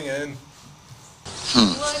giving in.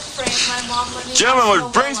 Look, Frank, my mom let me. Gentlemen, watch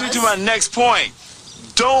what brings me to novellas. my next point.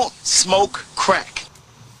 Don't smoke crack.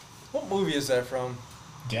 What movie is that from?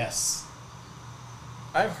 Guess.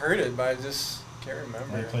 I've heard it, but I just can't Can I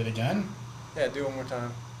remember. play it again? Yeah, do it one more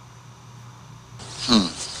time.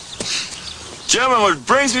 Gentlemen, what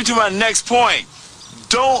brings me to my next point.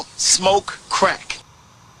 Don't smoke crack.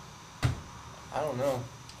 I don't know.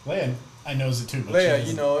 Leia, I knows it too. But Leia,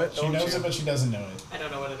 she you doesn't. know it, She don't knows you? it, but she doesn't know it. I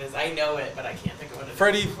don't know what it is. I know it, but I can't think of what it is.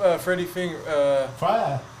 Freddie Finger.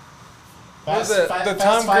 What What is it? The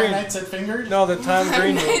Tom Five Green. Nights at Fingered? No, the Tom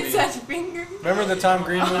Green It's movie. that finger. Remember the Tom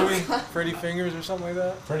Green movie? Freddy Fingers or something like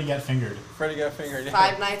that? Freddy got fingered. Freddy got fingered. Yeah.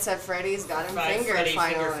 5 Nights at Freddy's got him Five fingered Freddy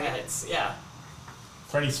finger finally. feds. Yeah.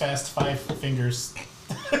 Freddy's Fast Five Fingers.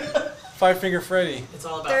 Five Finger Freddy. It's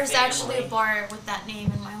all about There's family. actually a bar with that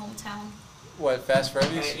name in my hometown. What? Fast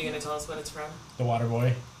Freddy's? Okay, you gonna tell us what it's from? The Water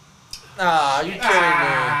Boy. Ah, you kidding me?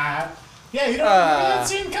 Ah, yeah, you don't Ah.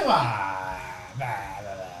 see him. Come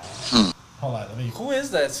on. Hold on, let me. Who is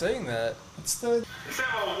that saying that? It's the.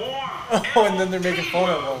 Oh, and then they're making fun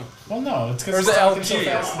of him. Well, no, it's Or because is it's it talking LT? so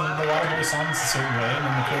fast and the Water Boy sounds a certain way, and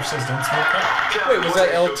then the coach says don't smoke crack. Wait, was that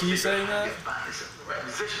LT saying that? I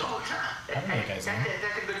don't know the guy's name.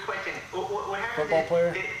 That's a good question. What happened Football is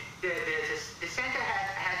player? The center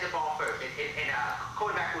had the ball first, and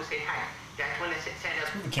quarterback was hit high. That's when the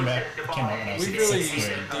center Came out when I was We in really sixth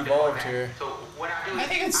grade. devolved here. So what I do I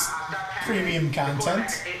think it's premium content.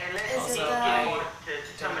 Is it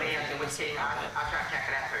somebody else, in which case I'll try to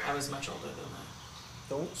tackle that first. I was much older than that.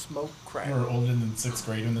 Don't smoke crack. You were older than sixth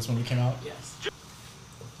grade when this movie came out? Yes.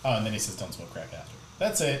 Oh, and then he says don't smoke crack after.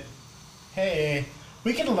 That's it. Hey,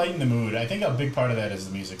 we can lighten the mood. I think a big part of that is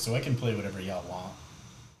the music, so I can play whatever y'all want.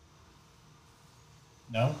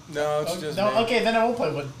 No? No, it's Oh, just no. me. Okay, then I will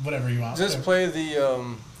play whatever you want. Just Whatever. play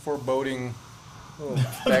the foreboding little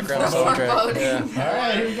background soundtrack. Foreboding. Yeah. All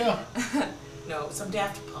right, here we go. No, some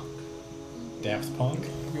Daft Punk. Daft Punk?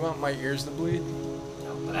 You want my ears to bleed?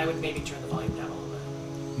 No, but I would maybe turn the volume down a little bit.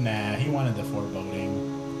 Nah, he wanted the foreboding.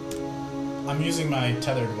 I'm using my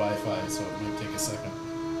tethered Wi-Fi, so it might take a second.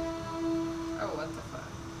 Oh, what the fuck?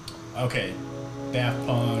 Okay, Daft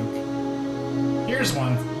Punk. Here's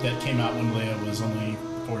one that came out when Leia was only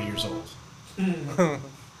 40 years old.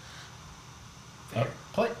 Oh,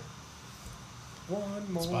 play.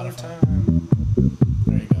 One more Spotify. time.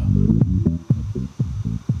 There you go.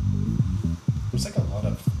 There's like a lot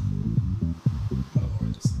of. I'll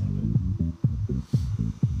lower just a little bit.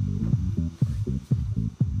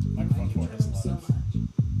 Microphone 4 has a lot of.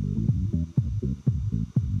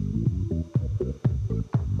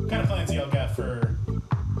 kind of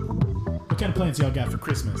plans y'all got for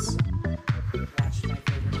Christmas? Watch my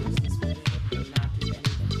favorite Christmas movie and not do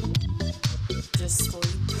anything. Just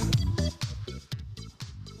sleep.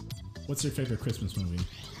 What's your favorite Christmas movie?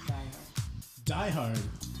 Die Hard.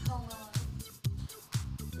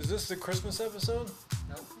 Is this the Christmas episode?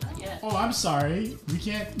 Nope, not yet. Oh, I'm sorry. We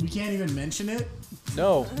can't even mention it.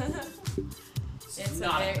 No. It's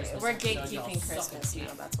not a very, Christmas we're episode, gatekeeping y'all Christmas. suck You it.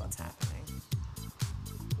 know that's what's happening.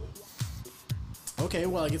 Okay,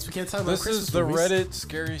 well, I guess we can't talk about This Christmas is the movies. Reddit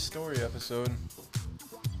scary story episode.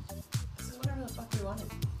 This is whatever the fuck we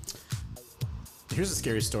wanted. Here's a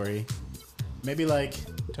scary story. Maybe like...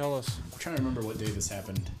 Tell us. I'm trying to remember what day this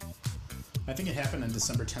happened. I think it happened on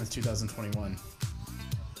December 10th, 2021.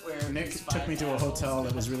 Where Nick these took me to a 5 hotel assholes-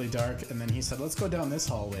 that was really dark, and then he said, let's go down this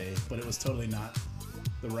hallway, but it was totally not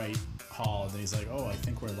the right hall. And then he's like, oh, I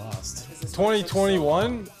think we're lost.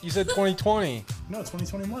 2021? You said 2020. No,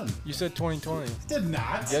 2021. You said 2020. Did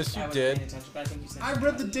not. Yes, you I wasn't did. paying attention, but I think you said I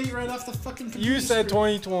read the date right off the fucking computer You said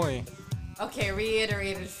screen. 2020. Okay,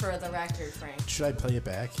 reiterated for the record, Frank. Should I play it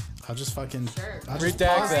back? I'll just fucking... Sure. I'll just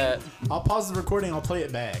Redact pause- that. I'll pause the recording, I'll play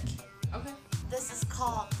it back. Okay. This is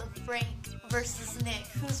called the Frank versus Nick.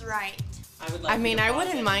 Who's right? I would like I mean, you to I pause it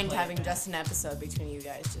wouldn't and mind play it having back. just an episode between you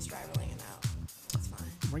guys just rivaling it out. That's fine.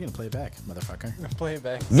 We're gonna play it back, motherfucker. Play it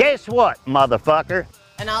back. Guess what, motherfucker?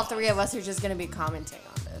 And all three of us are just gonna be commenting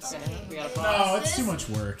on this. Okay. We gotta No, pause. it's too much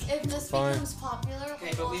work. If this Fine. becomes popular,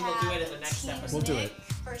 Okay, but we will do it in the next Team episode. We'll do Nick it.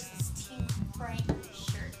 versus Team Frank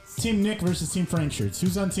shirts. Team Nick versus Team Frank shirts.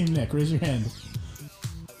 Who's on Team Nick? Raise your hand.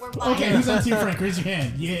 We're Okay, who's on Team Frank? Raise your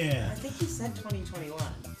hand. Yeah. I think you said 2021.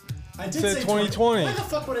 I did said say 2020. Why the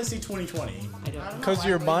fuck would I say 2020? I don't know. Because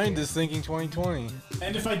your mind is thinking 2020.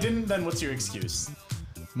 And if I didn't, then what's your excuse?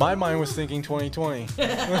 My mind was thinking 2020.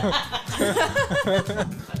 That's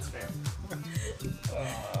fair.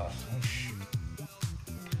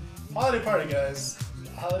 Holiday party, guys.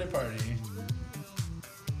 Holiday party.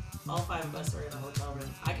 All 5 of us are in a hotel room.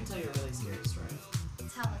 I can tell you a really scary story.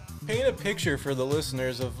 Tell it. Paint a picture for the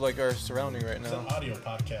listeners of like our surrounding right It's now. an audio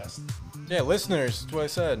podcast. Yeah, listeners. That's what I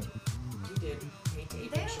said. You did paint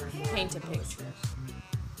a picture. don't for Paint a the picture. listeners.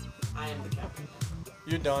 I am the captain.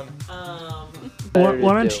 You're done.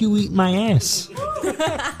 Why don't you eat my ass? Woo! Look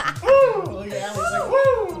at Allie's like,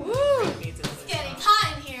 woo! Woo! It's getting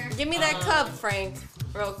hot in here. Give me that cup, Frank,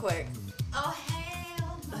 real quick. Oh,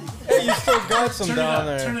 hell no. Hey, you still got some Turn it down up,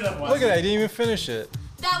 there. turn it up, Look at Wesley. that. I didn't even finish it.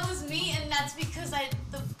 That was me, and that's because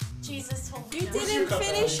Jesus told me. You to. didn't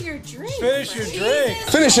finish your drink. Finish your Frank. drink.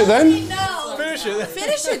 Jesus Finish it told then. me No. Finish it.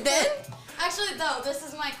 Finish it then. Actually, though, this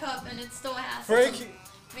is my cup, and it still has. Frank, some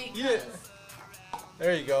you did. because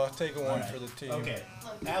There you go. Take a one Alright. for the team. Okay.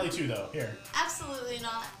 Allie too, though. Here. absolutely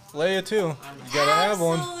not. Leia too. You gotta have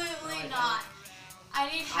one. Absolutely not. I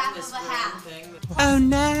need half of a half. Oh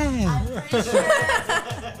no! I'm pretty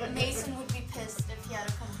sure Mason would be pissed if he had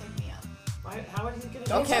to come pick me up. How would he get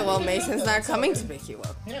it? Okay, well, Mason's not coming to pick you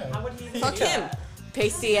up. Yeah. How would he Fuck do him. that?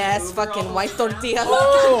 Pasty ass fucking white tortilla.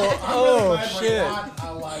 Oh Glad we're shit. not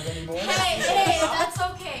alive anymore. Hey, that's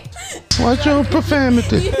okay. Watch your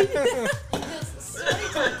profanity.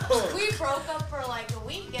 Because we broke up for like a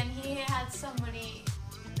week, and he had somebody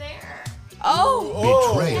there.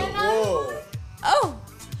 Oh. And Oh.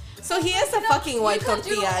 So he is a fucking white you could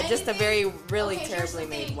do tortilla, just a very, anything- really Okay, here's terribly the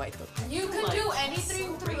made thing. white tortilla. you could Like, do anything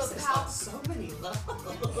so through the racist power. on so many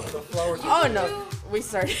levels. Oh no, we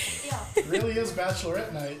started. Yeah. It really is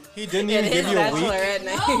bachelorette night. He didn't It even is give you a week. bachelorette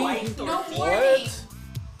night. White No tortilla. warning. What?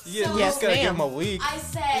 You at So- least Yes, gotta give ma'am. him a week. I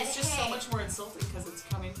said, It's just hey, so much more insulting because it's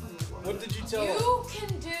coming from the woman. What did you tell him? you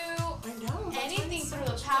can do I know. that's why anything it's so through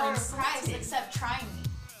the much power more of Christ insulting. except trying me.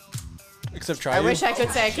 Except try I you. wish I could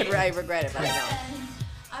say I could. I regret it, but I don't. And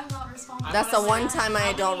I'm not responsible. That's the wanna one say, time I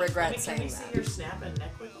how don't many- regret Can we saying see that. your snap and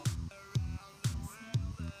neck wiggle?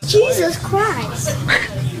 Jesus Christ.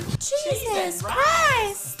 Jesus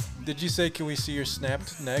Christ! Did you say, can we see your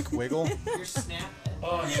snapped neck wiggle? Your snap and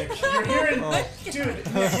Oh, Nick. You're hearing. Oh. Dude, Nick,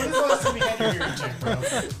 when is the last time we had your hearing check, bro?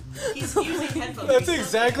 He's using headphones. That's He's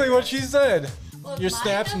exactly what she said. Look, Your my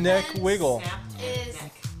snapped neck defense wiggle. snap is and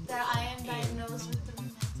neck. that I am diagnosed with the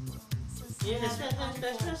mental illnesses. Yes.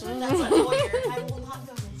 That's a lawyer. I will not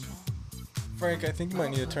go to jail. Frank, I think you might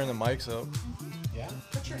need to turn the mics up. Yeah.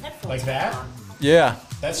 Put your headphones Like that? on Yeah,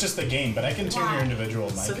 That's just the game, but I can tune your individual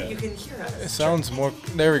mic so that you up. can hear it us. sounds more.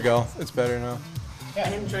 There we go. It's better now. I Yeah.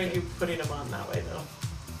 enjoyed you putting them on that way though.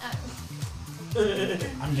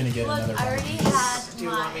 I'm gonna get Look, another I one. already had Do you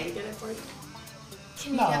want me to my. get it for you?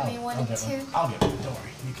 Can you No, get me one I'll get too? one. I'll get one. Don't worry.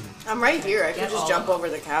 You can. I'm right here. I can Get just all jump of them. over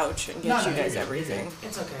the couch and get No, you you're guys good, everything. you're good.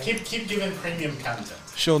 It's okay. Keep giving premium content.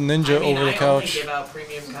 She'll ninja I mean, over the I couch. only give out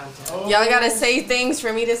premium content. Y'all gotta say things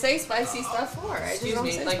for me to say spicy stuff for. I just Excuse don't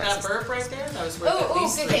me, say like that spicy burp right there, that was worth Oh, at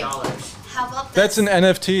least okay. $3. How about That's an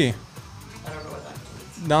NFT, I don't know what that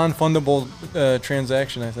means. non-fundable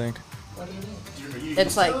transaction, I think. What do you mean? You It's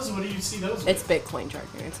use like- those? What do you see those? It's Bitcoin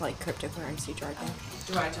jargon. It's like cryptocurrency jargon.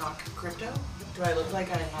 Do I talk crypto? Do I look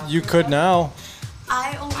like I have You crypto? could now.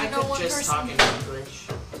 I only I know could one just person. talk in English.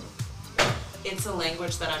 It's a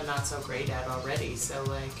language that I'm not so great at already, so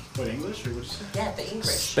like... What, English or what you say? Yeah, the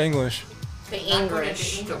English. Spanglish. The I'm good at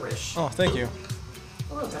English. the English. Oh, thank you.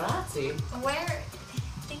 Oh, grazie. Where?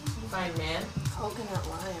 Thank you. Fine, man. Coconut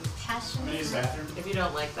lime. Passion. I'm gonna use the bathroom. If you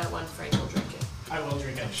don't like that one, Frank will drink it. I will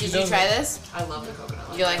drink it. Did you try this? I love the coconut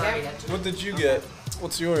one. You like I've already it? had two. What did you get?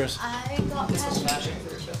 What's yours? I got This one's passion. passion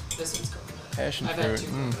fruit. This one's coconut. Passion I've had fruit. two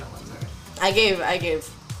coconut ones already. I gave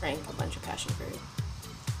Frank a bunch of passion fruit.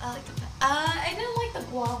 I like the. I didn't like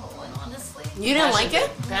the guava one, honestly. You didn't like it?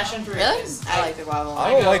 Passion fruit. Really? Is, I like the guava one.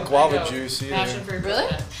 I don't like guava go juice either. Passion fruit. Really?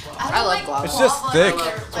 coconut. I, I don't love like guava. It's just guava thick.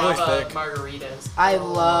 either. It's really Guava thick. margaritas. I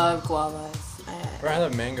love guavas. Or I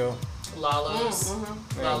had mango. Lalo's.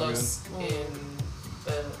 Mm-hmm. Lalo's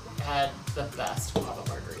had the best guava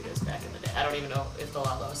margaritas back in the day. I don't even know if the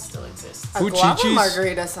Lalo's still exists. A Who, guava Chi-Chi's?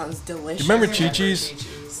 margarita sounds delicious. You remember I Chi-Chi's?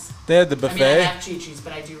 Chi-Chi's. They had the I mean, I buffet. have Chi-Chi's,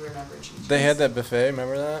 but I do remember Chi-Chi's. They had that buffet.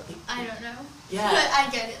 Remember that? I don't know. Yeah. But I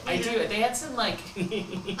get it. I do. They had some like.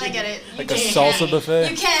 I get it. You Like a can't- salsa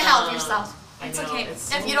buffet. You can't help yourself. I It's know, okay.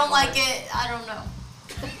 it's If so you don't like fun. it, I don't know.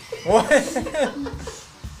 What?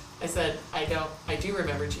 I said I don't. I do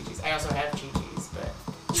remember Chi-Chi's. I also have Chi-Chi's, but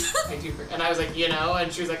I do. And I was like,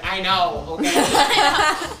 and she was like, I know. Okay.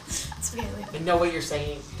 It's okay. I know what you're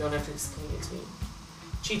saying. You don't have to explain it to me.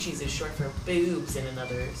 Chi-Chi's is short for boobs in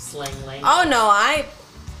another slang language. Oh no,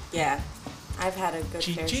 I've had a good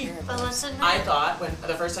fair Chi-Chi. share of But those. listen, I thought when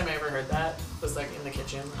the first time I ever heard that was like in the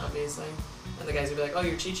kitchen, obviously. And the guys would be like, "Oh,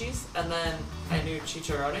 you're Chi-Chi's?" And then I knew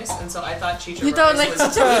chicharrones, and so I thought chicharrones You thought like was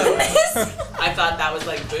chicharrones? I thought that was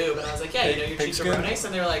like boob, and I was like, "Yeah, you know your Pigskin? chicharrones,"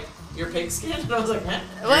 and they were like, "Your pigskin," and I was like, "Huh?"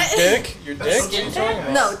 What? Dick? Your dick? Skin What are you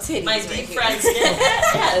talking about? No, titties. My right deep here. fried skin.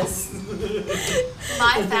 Yes.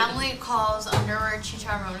 my family calls underwear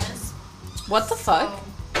chicharrones. What the fuck?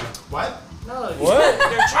 What? No,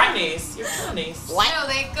 What? You're Chinese. You're Chinese. What? No,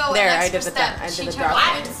 they go There, an I extra did the step. I did the Chicharrones.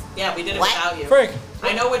 drop. What? Yeah, we did it What? without you. Frank.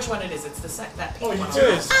 I know which one it is. It's that pink Oh, you one.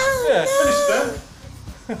 finished. Yeah. Finish that.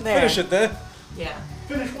 There. Finish it then. Yeah.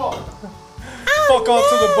 Finish what? Fuck off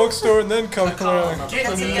to the bookstore and then come clear. That's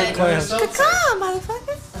Caitlin, you good. gotta do Clams. yourself. Caca,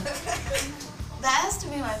 motherfucker. That has to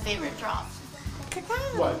be my favorite drop.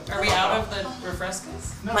 What? Are we out of the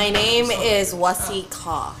refrescas? No, My name sorry. is Wasi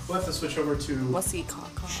Ka. We'll have to switch over to. Wasi Ka.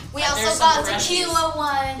 We There's also some got freshies. tequila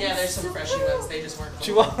ones. Yeah, there's some freshy ones. They just weren't. What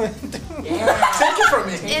you want? Yeah. Take it from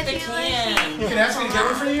me. Take the If you can. You can ask me to get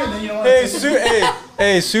one for you, and then you don't want Hey, to take it.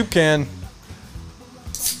 hey, soup can.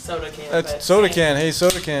 Soda can. That's but soda same. can. Hey,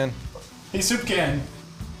 soda can. Hey, soup can.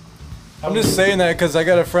 I'm just saying that because I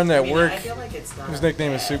got a friend I at mean, work I feel like it's not. whose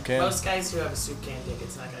nickname is Soup Can. Most guys who have a soup can dick,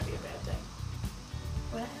 it's not gonna be a bad thing.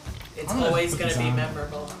 What? It's I'm gonna always put gonna this be on.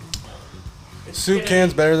 memorable. It's Soup gonna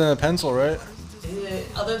can's be- better than a pencil, right?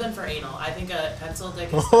 Other than for anal, I think a pencil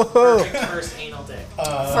dick is the perfect first anal dick.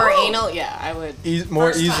 For anal, yeah, I would. More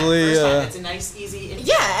First time, easily. first time. It's a nice, easy.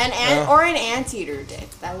 Yeah, Yeah. or an anteater dick.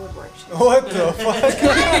 That would work too. What the fuck?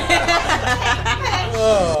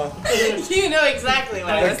 Oh. You know exactly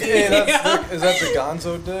what I was Hey, thinking. is that the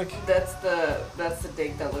Gonzo dick? That's the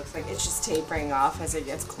dick that looks like it's just tapering off as it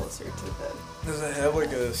gets closer to the. Does it have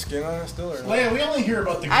like a skin on it still or not? Leia, we only hear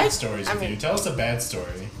about the good I stories mean- with you. Tell us a bad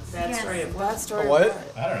story. That's right. Bad story. A what?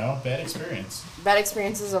 of I don't know. Bad experience. Bad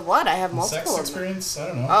experiences of what? I have multiple. Sex of them. experience? I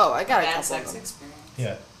don't know. Oh, I got a Bad couple sex of them. experience.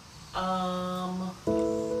 Yeah.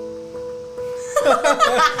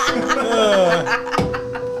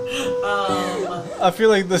 I feel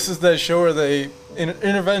like this is that show where they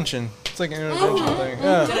intervention. It's like an intervention thing. Did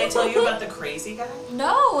Yeah. I tell you about the crazy guy?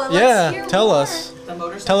 No. Let's Yeah. hear Tell more. us. The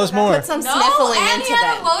motorcycle Tell us guy? more. Put some No, sniffling and into he had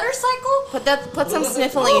that. a motorcycle. Put some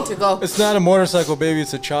sniffling into go. It's not a motorcycle, baby.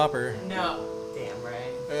 It's a chopper. No. Damn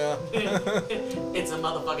right. Yeah. It's a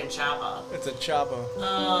motherfucking chopper. It's a chopper.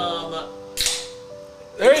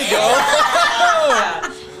 There you go.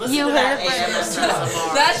 Listen You to that heard it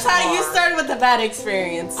ASMR. That's how you start with the bad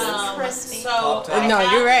experience. Crispy. So I No,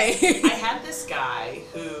 had- you're right. I had this guy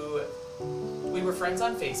who we were friends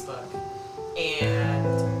on Facebook,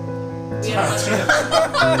 and We had a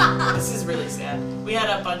bunch of, this is really sad. We had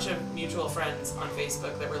a bunch of mutual friends on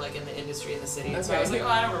Facebook that were like in the industry in the city. And so I was like, oh,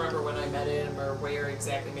 I don't remember when I met him or where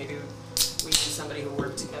exactly. Maybe we knew somebody who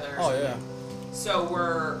worked together. Or something.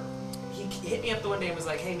 So he hit me up the one day and was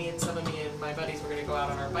like, hey, me and my buddies were gonna go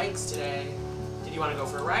out on our bikes today. Did you want to go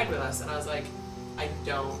for a ride with us? And I was like, I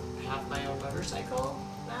don't have my own motorcycle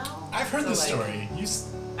now. I've heard this story.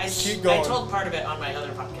 Keep going. I told part of it on my other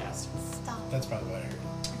podcast. Stop. That's probably what I heard.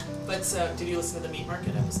 But so, did you listen to the meat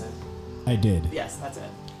market episode? I did. Yes, that's it.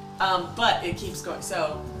 But it keeps going.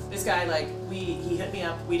 So this guy, like, he hit me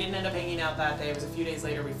up. We didn't end up hanging out that day. It was a few days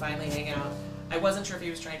later. We finally hang out. I wasn't sure if he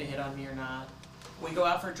was trying to hit on me or not. We go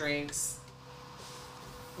out for drinks.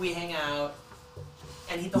 We hang out.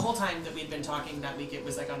 And the whole time that we'd been talking that week, it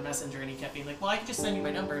was like on Messenger, and he kept being like, well, I could just send you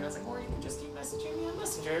my number. And I was like, or you can just keep messaging me on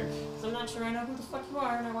Messenger, because I'm not sure I know who the fuck you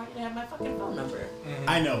are, and I want you to have my fucking phone number. Mm-hmm.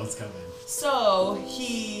 I know what's coming. So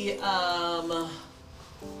he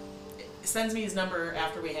sends me his number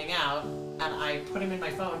after we hang out, and I put him in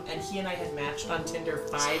my phone, and he and I had matched on Tinder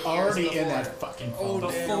 5 years Already before. in that fucking phone.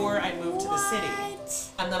 Before I moved to the city.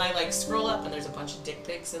 And then I like scroll up, and there's a bunch of dick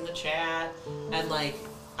pics in the chat, and like,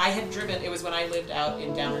 I had driven, it was when I lived out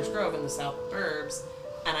in Downers Grove in the suburbs,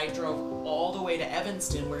 and I drove all the way to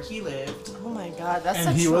Evanston where he lived. Oh my god, that's And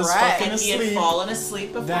such he was wreck. fucking And he had fallen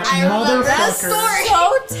asleep before. That I remember that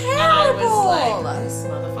motherfucker. story. So And I was terrible. like, this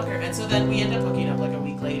motherfucker. And so then we ended up hooking up like a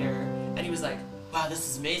week later, and he was like, wow, this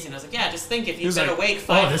is amazing. I was like, yeah, just think if He you'd was been like, awake oh,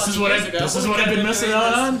 5 this is fucking what years I- ago. this is we what I've could've been doing missing this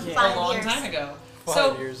out on? For a 5 long years. time ago.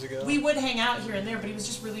 5 years ago. We would hang out here and there, but he was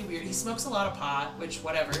just really weird. He smokes a lot of pot, which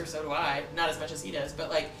whatever, so do I. Not as much as he does, but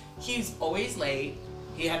like he's always late.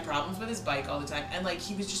 He had problems with his bike all the time, and like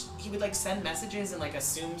he would like send messages and like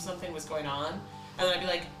assume something was going on, and then I'd be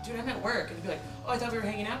like, dude, I'm at work, and he'd be like, oh, I thought we were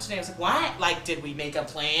hanging out today. I was like, what? Like, did we make a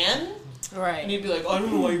plan? Right. And he'd be like, oh, I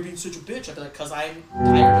don't know why you're being such a bitch. I'd be like, cause I'm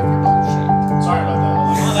tired of your bullshit. Sorry about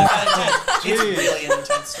that. Oh, that got intense. It's really an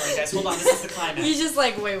intense story, guys. Hold on, this is the climax. You just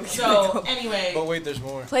like, wait, we So gotta go. anyway, But wait, there's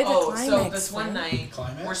more. Play the climax. so this one man. night,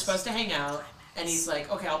 Climax? we're supposed to hang out, and he's like,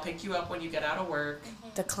 okay, I'll pick you up when you get out of work.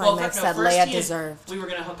 The Well, climax no, that first Leia he- deserved. We were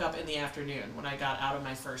gonna hook up in the afternoon when I got out of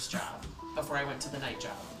my first job, before I went to the night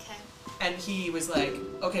job. Okay. And he was like,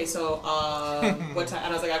 okay, so, what time?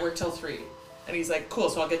 And I was like, I work till 3. And he's like, cool,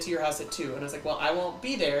 so I'll get to your house at 2. And I was like, well, I won't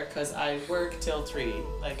be there because I work till 3.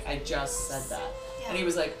 Like, I just said that. Yeah. And he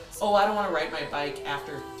was like, oh, I don't want to ride my bike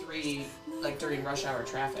after 3, like during rush hour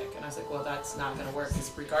traffic. And I was like, well, that's not going to work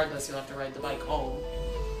because regardless, you'll have to ride the bike home.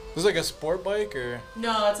 Was it like a sport bike or?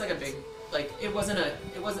 No, it's like a big, like, it was a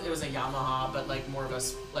Yamaha, but like more of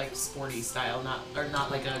a, like, sporty style, not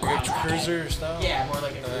like a ground rocket. Cruiser style? Yeah, more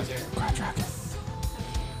like a cruiser.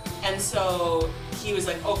 And so he was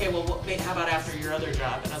like, okay, well, how about after your other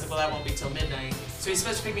job? And I was like, well, that won't be till midnight. So he's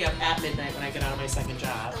supposed to pick me up at midnight when I get out of my second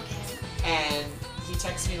job. And he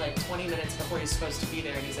texts me like 20 minutes before he's supposed to be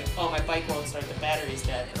there, and he's like, oh, my bike won't start, the battery's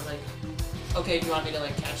dead. And I'm like, okay, do you want me to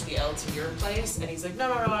like catch the L to your place? And he's like,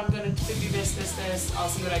 no, I'm gonna do this. I'll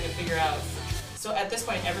see what I can figure out. So at this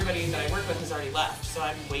point, everybody that I work with has already left. So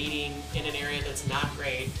I'm waiting in an area that's not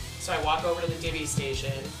great. So I walk over to the divvy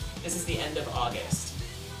station. This is the end of August.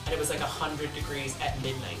 And it was like 100 degrees at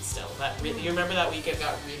midnight still. You remember that week it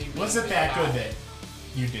got really, really, Was it really that hot? good that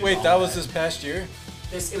you did? Wait, all that was this past year?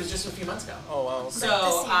 It was just a few months ago. Oh wow. Okay. So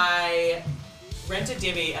I rent a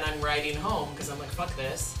divvy and I'm riding home because I'm like, fuck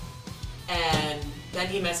this. And then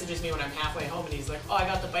he messages me when I'm halfway home and he's like, oh, I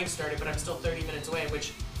got the bike started, but I'm still 30 minutes away,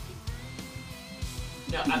 which,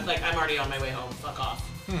 no, I'm already on my way home, fuck off.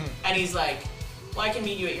 And he's like, well, I can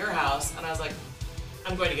meet you at your house. And I was like,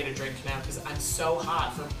 I'm going to get a drink now because I'm so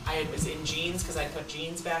hot. I was in jeans because I put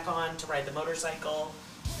jeans back on to ride the motorcycle.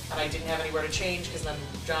 And I didn't have anywhere to change because then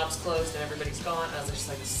job's closed and everybody's gone. And I was just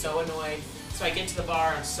like so annoyed. So I get to the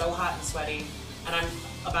bar, I'm so hot and sweaty, and I'm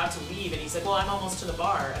about to leave. And he said, well, I'm almost to the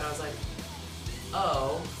bar. And I was like,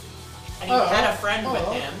 oh. And he had a friend with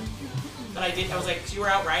him. But I was like, you were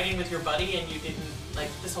out riding with your buddy and you didn't, like,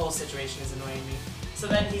 this whole situation is annoying me. So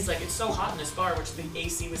then he's like, it's so hot in this bar, which the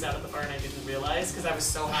AC was out of the bar and I didn't realize because I was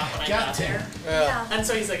so hot when I got there. Yeah. And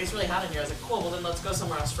so he's like, it's really hot in here. I was like, cool, well then let's go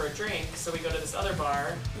somewhere else for a drink. So we go to this other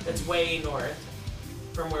bar that's way north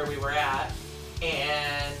from where we were at.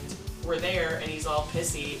 And we're there and he's all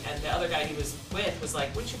pissy. And the other guy he was with was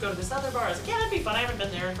like, we should go to this other bar. I was like, yeah, that'd be fun. I haven't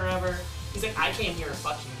been there in forever. He's like, I came here to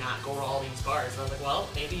fucking not go to all these bars. And I was like, well,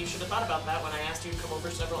 maybe you should have thought about that when I asked you to come over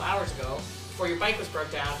several hours ago before your bike was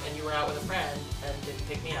broke down and you were out with a friend and didn't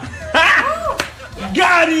pick me up. Yeah.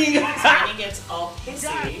 Got him! So then he gets all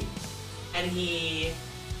pissy and he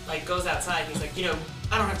like goes outside and he's like, you know,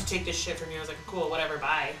 I don't have to take this shit from you. I was like, cool, whatever,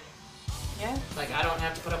 bye. Yeah. Like, I don't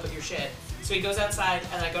have to put up with your shit. So he goes outside,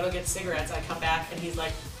 and I go to get cigarettes. I come back, and he's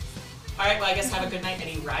like, all right, well, I guess have a good night. And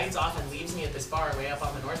he rides off and leaves me at this bar way up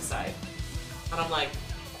on the north side. And I'm like,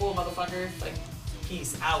 cool, motherfucker. Like,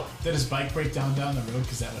 peace out. Did his bike break down the road?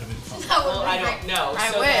 Because that would have been fun. Well, I don't know.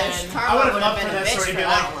 I So wish. then- I would have Karma loved would've for been a that bitch story to for be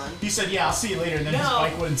that like, one. he said, yeah, I'll see you later, and then his No.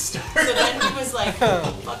 bike wouldn't start. So then he was like,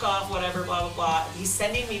 fuck off, whatever, blah, blah, blah. He's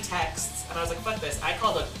sending me texts, and I was like, fuck this. I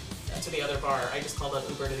called up to the other bar. I just called up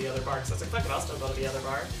Uber to the other bar, because I was like, fuck it, I'll still go to the other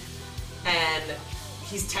bar. And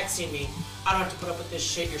he's texting me, I don't have to put up with this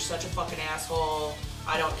shit, you're such a fucking asshole.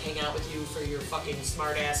 I don't hang out with you for your fucking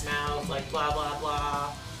smart ass mouth, like blah, blah,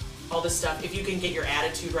 blah. All this stuff. If you can get your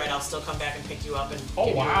attitude right, I'll still come back and pick you up and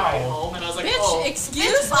give you a ride home. And I was like, Bitch, oh.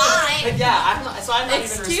 excuse me. And yeah, I'm not even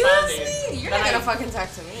Excuse responding. me? You're Then not gonna I- fucking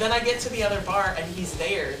talk to me. Then I get to the other bar and he's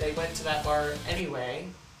there. They went to that bar anyway.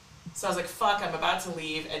 So I was like, fuck, I'm about to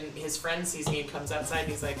leave. And his friend sees me and comes outside and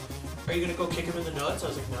he's like, are you gonna go kick him in the nuts? I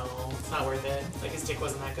was like, no, it's not worth it. Like, his dick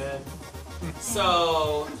wasn't that good.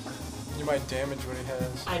 So, You might damage what he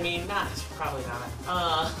has. I mean, probably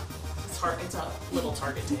not. It's a little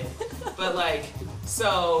target to hit. But like,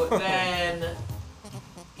 so then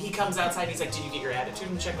he comes outside and he's like, did you get your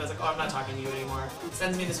attitude in check? And I was like, oh, I'm not talking to you anymore.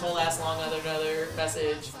 Sends me this whole ass long another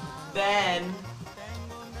message. Then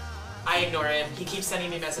I ignore him. He keeps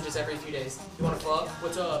sending me messages every few days. You wanna fuck?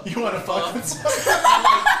 What's up? You wanna fuck?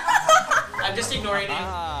 I'm just ignoring him.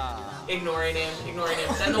 Ignoring him.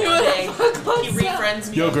 Then the one day, he refriends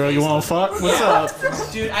me. Yo, on girl, you Facebook. wanna fuck? What's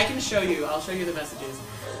up? Dude, I can show you. I'll show you the messages.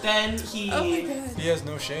 Then he... He has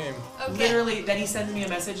no shame. Literally, then he sends me a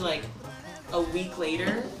message like a week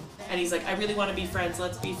later, and he's like, I really want to be friends,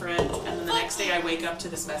 let's be friends. And then the next day I wake up to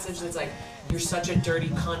this message that's like, you're such a dirty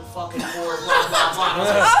cunt, fucking whore, blah, blah, blah.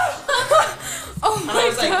 And I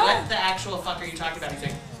was like, what the actual fuck are you talking about? He's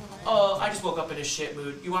like, oh, I just woke up in a shit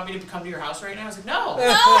mood. You want me to come to your house right now? I was like, no.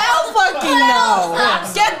 Hell fucking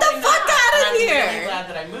no. Get the fuck out of I'm here. really glad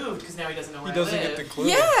that I moved, because now he doesn't know where He doesn't I live. get the clue.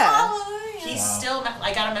 Yeah. He's still,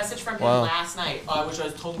 I got a message from him Wow. last night. Oh, I wish I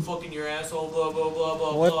was totally fucking your asshole, blah, blah, blah,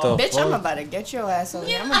 blah, What blah. the Bitch, fuck? I'm about to get your ass over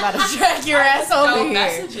here. I'm about to drag your ass over Don't here.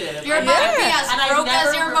 message him. You're about to be as And I broke as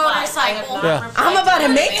never your replied. motorcycle. Yeah. I'm about to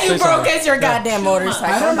make you Say broke something. as your goddamn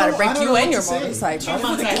motorcycle. I'm about to I break don't you know and what your to say. motorcycle. 2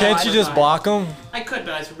 months I Can't you just block him? I could,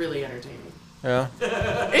 but it's really entertaining. Yeah.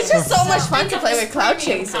 It's just so much fun to play with cloud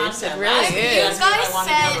chasers. It really is. You guys I want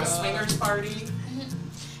to go to a said- swingers party.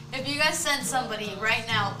 If you guys sent somebody right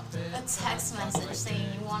now a text message saying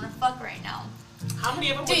you want to fuck right now, How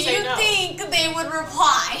many of them do would say you no? think they would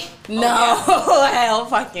reply? No, hell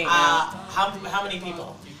fucking no. How many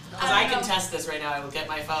people? Because I can test this right now. I will get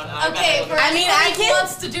my phone. And Okay, for I mean, I anybody who can-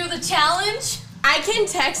 wants to do the challenge, I can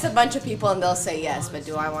text a bunch of people and they'll say yes, but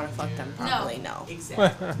do I want to fuck them? Probably no.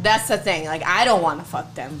 Exactly. That's the thing. Like, I don't want to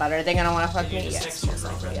fuck them, but are they gonna want to fuck You me? just Yes. text your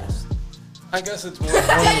girlfriend. Yes. I guess it's more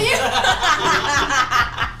fun.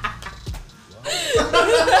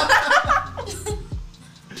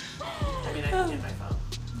 I mean, I can get my phone.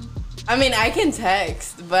 I mean, I can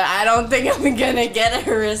text, but I don't think I'm gonna get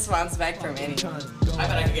a response back from anyone. I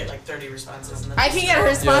bet I could get like 30 responses. And then I can get a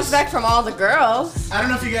response back from all the girls, I don't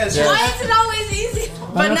know if you guys Yeah. heard. why is it always easy?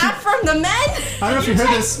 but know if not from the men. I don't know if you heard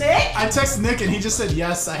this. Nick? I texted Nick and he just said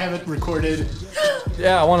yes. I have it recorded.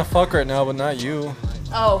 Yeah, I want to fuck right now, but not you.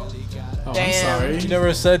 Oh, Oh, Damn. I'm sorry. You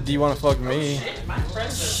never said, do you want to fuck me? my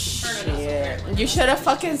friends are turning us. yeah. You should have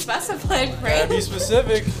fucking specified, Gotta Frank. be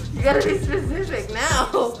specific. You gotta be specific now.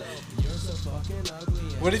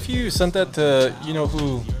 What if you sent that to you know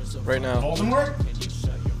who right now? Voldemort?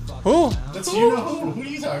 Who? That's you know who. Who are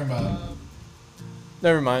you talking about?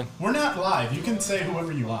 Never mind. We're not live. You can say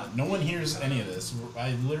whoever you want. No one hears any of this.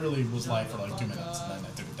 I literally was live for like 2 minutes and then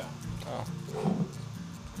I took it down. Oh.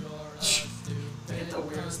 I get the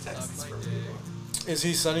weirdest texts from people. Is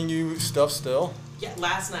he sending you stuff still? Yeah,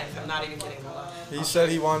 last night. I'm not even kidding. He said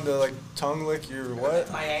he wanted to like tongue lick your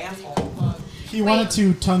what? My asshole. He wanted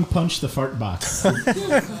to tongue punch the fart box.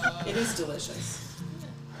 It is delicious.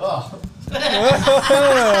 Oh.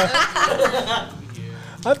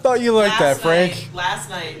 I thought you liked that, Frank. Last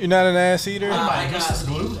night. You're not an ass eater? I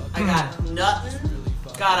got nothing.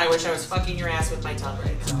 God, I wish I was fucking your ass with my tongue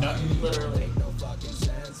right now. Literally.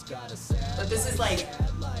 But this is like,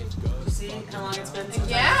 you see how long it's been since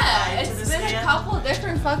Yeah, I replied to it's this been a man? couple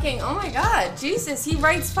different fucking. Oh my god, Jesus, he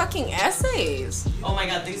writes fucking essays. Oh my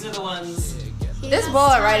god, these are the ones. This boy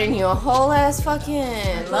writing you a whole ass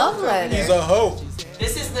fucking love letter. He's a hoe.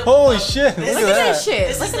 This is the. Holy shit, This look is at that This shit.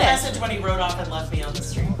 is Look the at that. message when he wrote off and left me on the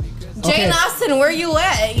street. Jane Austen, where you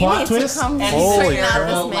at? You Plot need twist? to come And straighten he's out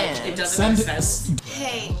terrible, this like, man. it doesn't make sense.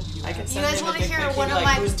 Hey, I I can You send guys him a want to dick hear pic, one he'd be of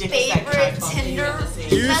like, my "Whose dick is that favorite guy fucking Tinder in the scene?"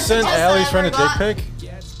 You sent messages Allie's I friend a ever dick got? pic?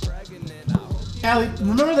 Allie,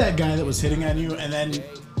 remember that guy that was hitting on you, and then You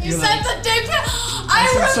you're sent like, the dick pic. I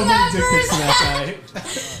sent so many dick remember pics to that guy.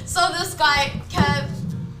 So this guy kept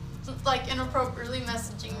like inappropriately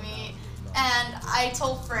messaging me, and I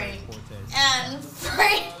told Frank, and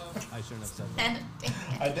Frank sent a dick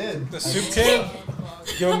pic. I did. The soup can?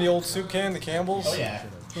 Give him the old soup can, the Campbell's? Oh yeah.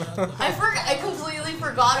 I completely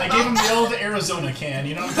forgot I about gave him that. the old Arizona can.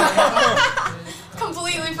 You know what I'm talking about?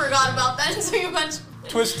 Completely forgot about that until you mentioned.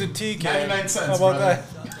 Twisted tea can. 99 cents, How about brother. that?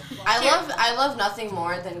 I love nothing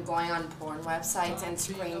more than going on porn websites and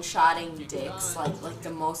screenshotting dicks, like the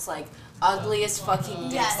most like ugliest fucking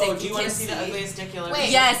dicks Yes. that Oh, do you can want to see the ugliest dick you'll ever Wait.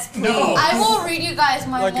 see? Yes, please. No. I will read you guys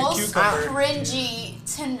my Like a most cucumber. cringy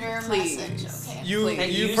Tinder Please. message. Okay. You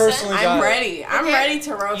you personally sent- got I'm it. ready. I'm Okay. ready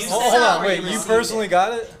to roast. You this. Hold sent on, it or wait. you You received personally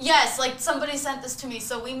got it? Yes, like somebody sent this to me,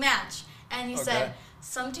 so we match. And he Okay. said,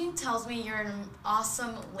 something tells me you're an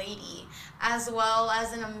awesome lady, as well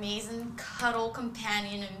as an amazing cuddle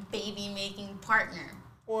companion and baby-making partner.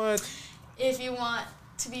 What? If you want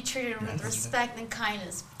to be treated with respect and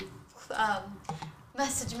kindness,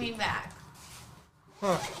 message me back.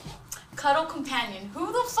 Huh. Cuddle companion. Who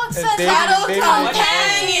the fuck And says baby- cuddle baby-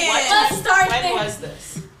 companion? Let's start When there. was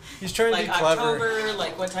this? He's trying to Like be clever. October?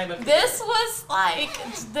 Like what time of? This was like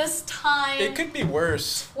this time It could be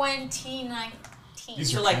worse. 2019.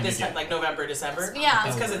 These So are like kinda this gay. time, like November, December. Yeah.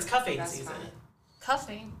 It's because it's cuffing That's season. fine.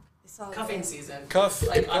 Cuffing. Cuffing season. Cuff.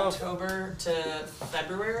 Like cuff. October to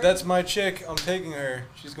February. That's my chick. I'm taking her.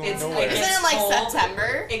 She's going It's- nowhere. it Isn't gets it like cold.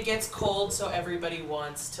 September? It gets cold, so everybody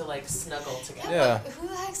wants to like snuggle together. Yeah. But who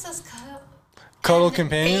the heck says cuddle? Cuddle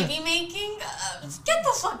companion? Baby making? Get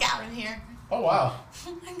the fuck out of here. Oh wow.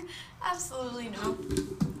 Absolutely no.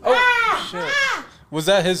 Oh, shit. Was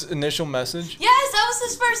that his initial message? Yes, that was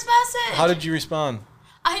his first message. How did you respond?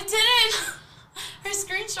 I didn't. I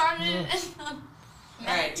screenshotted it and All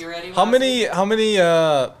right, you ready? How Wesley? many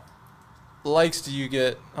likes do you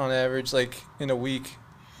get on average, like in a week?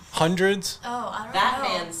 Hundreds? oh, I don't That know.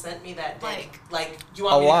 man sent me that dick. Like- Like, do you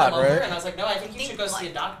want A me to lot, come over? right? And I was like, no, I think you should go see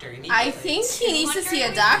a doctor immediately. I think he needs to see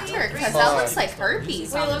a doctor because that looks like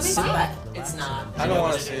herpes on let his me see. butt. It's not. I don't know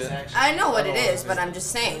wanna what see is, it. actually. I know what it is, but I'm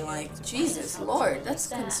just saying, like, Jesus Lord, that's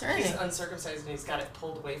He's concerning. uncircumcised and he's got it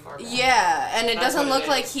pulled way far back. Yeah, and it That's doesn't what it look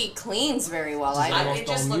like is. he cleans very well I, either. it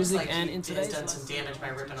just looks music like and he in has today's done some damage by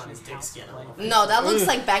ripping on his dick skin a little bit. No, that looks Ugh.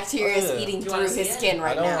 like bacteria is Ugh. eating You wanna through his see it? skin I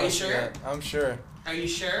right don't now. want you to see sure? it. I'm sure. Are you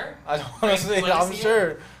sure? I don't want Frank, to do see you it. wanna I'm see it?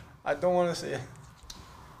 sure. I don't want to see it.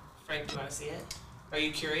 Frank, do you want to see it? Are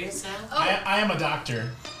you curious now? Oh, I am a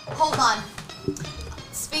doctor. hold on.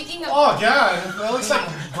 Speaking of. Oh god, that looks like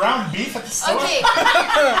ground beef at the store. Okay. My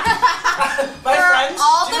For friends,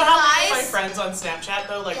 all do you the know how many of my guys- friends on Snapchat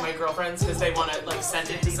though, like my girlfriends, because they want to like send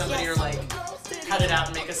it to somebody or like cut it out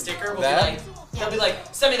and make a sticker, will That? be like, they'll be like,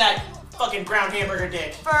 send me that fucking ground hamburger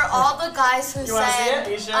dick. For all the guys who You wanna see send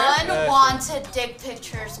it? You sure? unwanted dick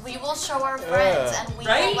pictures, we will show our friends and we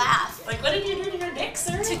Right? will laugh. Like, what did you do to your dick,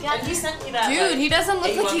 sir? Together. And he sent me that. Dude, like, he doesn't look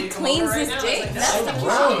hey, you like want he me to come over cleans right his now? I was dick. like, That's no, the you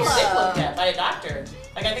problem. need your dick looked at by a doctor.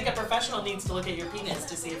 Like, I think a professional needs to look at your penis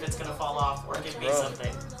to see if it's gonna fall off or give me Gross.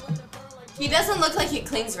 something. He doesn't look like he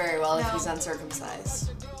cleans very well if No. he's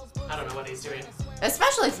uncircumcised. I don't know what he's doing.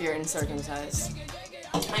 Especially if you're uncircumcised.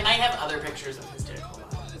 I might have other pictures of his dick. Hold on.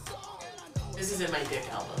 This is in my dick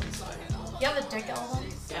album. So You have a dick album?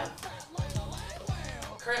 yeah.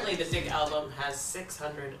 Currently, the dick album has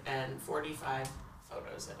 645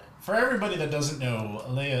 photos in it For everybody that doesn't know,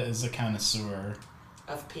 Leia is a connoisseur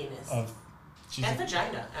of penis of. She's and a,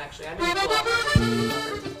 vagina. Actually, I mean, pull out.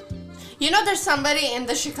 You know, there's somebody in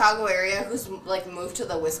the Chicago area who's like moved to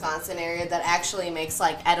the Wisconsin area that actually makes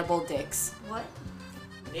like edible dicks. What?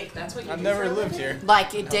 Nick, that's what you I've do never for a lived living? here.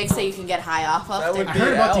 Like dicks that you can get high off of. That would I be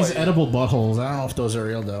heard about these Allie. edible buttholes. I don't know if those are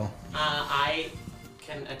real though. I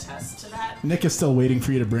can attest to that. Nick is still waiting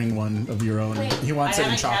for you to bring one of your own. Wait, He wants I it in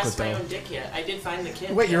haven't chocolate cast my though. own dick yet. I did find the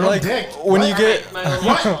kid. Wait, your Like own dick? when you What? get My own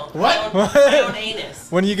What? asshole. What? My own anus.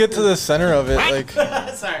 when you get to the center of it, like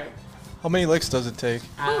Sorry. how many licks does it take?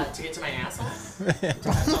 To get to my asshole?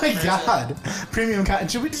 Oh my god. Premium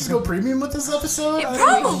content. Should we just go premium with this episode?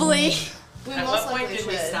 Probably. We At most what point likely did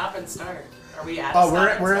we should. stop and start? Are we at? Oh, stop we're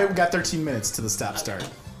and we start? got 13 minutes to the stop start.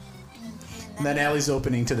 And then Allie's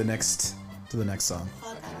opening to the next song.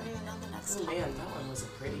 Fuck, I don't even know the next Oh one. man, that one was a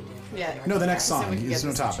pretty dick. Yeah. No, the next So we song. can Use get no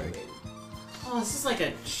this topic. situated. Oh, this is like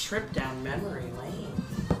a trip down memory lane.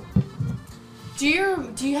 Do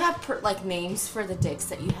you have like names for the dicks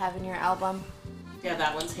that you have in your album? Yeah,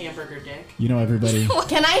 that one's hamburger dick. You know everybody.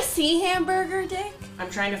 Can I see hamburger dick? I'm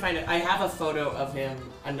trying to find it. I have a photo of him,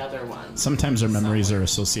 another one. Sometimes our memories are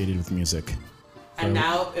associated with music. And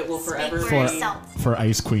now it will forever For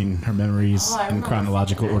Ice Queen, her memories in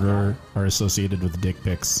chronological order are associated with dick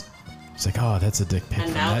pics. It's like, oh, that's a dick pic And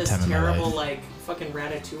from now that this time in my terrible, life. like, fucking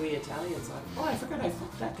Ratatouille Italian song. Oh, I forgot I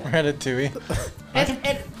fucked that guy.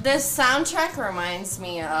 Ratatouille. This soundtrack reminds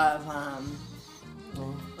me of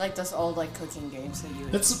like those old like cooking games that you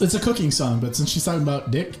would It's a cooking song, but since she's talking about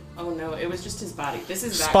dick, Oh no, it was just his body. This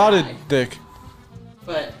is that Spotted guy. Dick.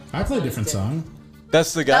 But I play a different song.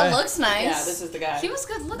 That's the guy. That looks nice. Yeah, this is the guy. He was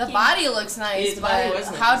good looking. The body looks nice, His body but was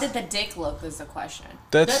nice. how did the dick look is the question.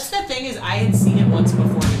 That's the thing is I had seen it once before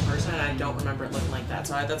in person and I don't remember it looking like that.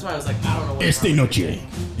 So that's why I was like, I don't know what. Esta noche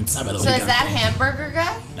en sábado. So is that hamburger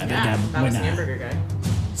guy? Yeah, that was the hamburger guy.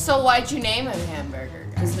 So why'd you name him hamburger guy?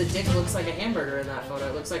 Because the dick looks like a hamburger in that photo.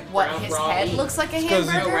 It looks like What, brown, his raw head meat. looks like a Because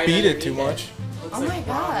hamburger? you beat it too much. Looks Oh like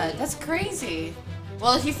my raw god, meat. that's crazy.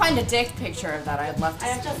 Well, if you find a dick picture of that, I'd love to see.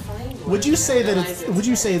 I have to find one. Would you say that Realize it's? Would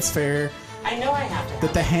you say it's fair I know I have to.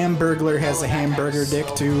 that the Hamburglar has a hamburger dick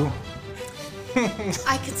too?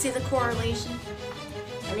 I could see the correlation.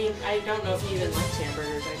 I mean, I don't know if he even liked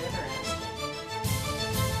hamburgers. I never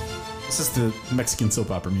asked. This is the Mexican soap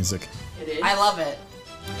opera music. It is. I love it.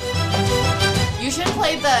 You should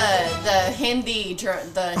play the Hindi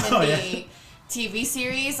Oh, yeah. TV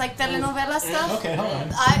series, like telenovela stuff. Okay, hold on.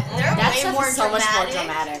 They're That way stuff more is so much more dramatic,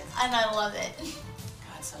 dramatic. and I love it.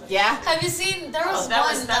 Yeah. Have you seen? There was that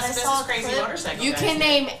one was that I this saw is a Crazy clip. Motorcycle You Guy. can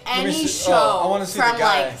name Let me any see- show I want to see from the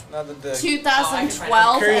guy, like not the dick.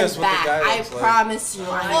 2012 curious and what the back. guy I looks like. promise you.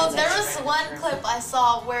 I Well, know there this. was one clip I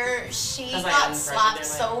saw where she That's like got unfresh slapped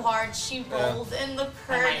anyway. so hard she rolled in the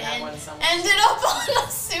I might have curtain, one somewhere. ended up on a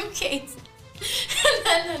suitcase, and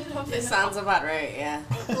then ended up in It sounds about right, yeah.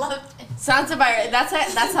 Loved it. Sounds about right. That's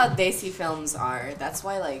how Desi films are. That's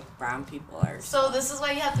why like brown people are. So this is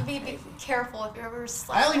why you have to be careful if you're ever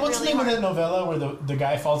slapped. Eileen, what's really the name hard. of that novella where the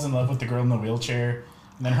guy falls in love with the girl in the wheelchair,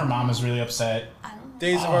 and then her mom is really upset?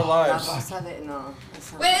 Days of Our Lives. No, that's not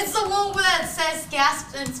Wait, it's the one that says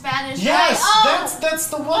gasp in Spanish, Yes, right? Oh, that's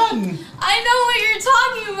the one. I know what you're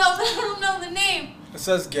talking about, but I don't know the name. It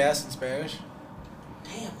says gas in Spanish.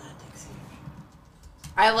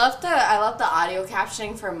 I love the audio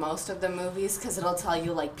captioning for most of the movies because it'll tell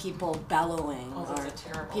you like people bellowing Oh, or that's a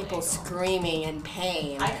terrible people angle. screaming in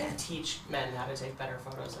pain. I can teach men how to take better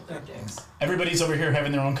photos of their dicks. Everybody's over here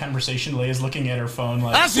having their own conversation. Leia's looking at her phone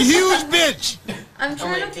like, That's a huge bitch! I'm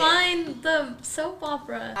trying my to God. find the soap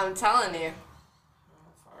opera. I'm telling you,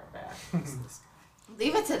 Far back.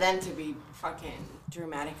 leave it to them to be fucking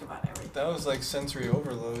dramatic about everything. That was like sensory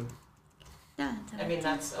overload. Yeah. I mean,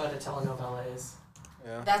 that's what a telenovela is.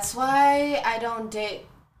 Yeah. That's why I don't date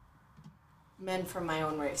men from my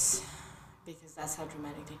own race because that's how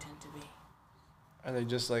dramatic they tend to be. Are they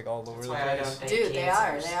just like all over That's the why I place? don't date Dude, they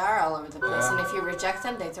are. cancers. They are all over the place. Yeah. And if you reject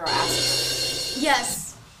them, they throw acid.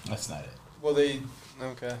 Yes. that's not it. Well, they.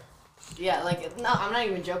 Okay. Yeah, like, no, I'm not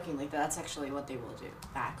even joking. Like, that's actually what they will do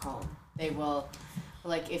back home. They will,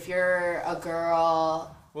 like, if you're a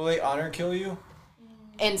girl, Will they honor kill you?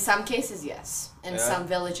 in some cases, yes. In Yeah. some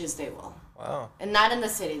villages, they will. Wow. And not in the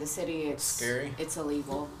city. The city, it's Scary. It's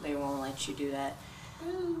illegal. They won't let you do that.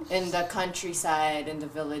 In the countryside, in the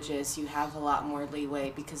villages, you have a lot more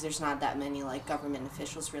leeway because there's not that many like government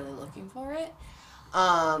officials really looking for it.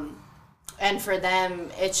 And for them,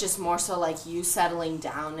 it's just more so like you settling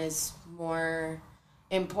down is more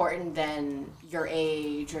important than your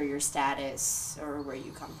age or your status or where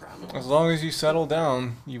you come from. As long as you settle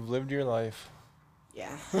down, you've lived your life.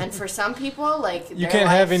 Yeah. And for some people, like You their can't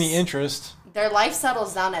have lives- any interest. Their life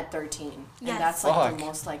settles down at 13, Yes. and that's like Fuck. the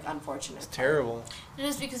most like unfortunate. It's terrible. It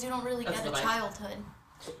is because you don't really That's get the a vibe. childhood.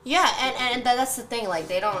 Yeah, and that's the thing. Like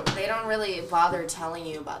they don't really bother telling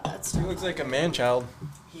you about that He stuff. looks like a man child.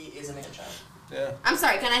 He is a man child. Yeah. I'm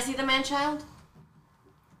sorry. Can I see the man child?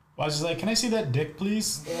 Well, I was just like, can I see that dick,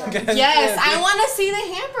 please? Yes, I want to see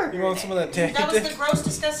the hamburger. You want some of that dick? That was the gross,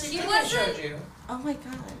 disgusting He thing I wasn't- showed you. Oh my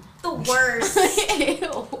god. The worst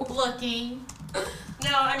Ew. looking.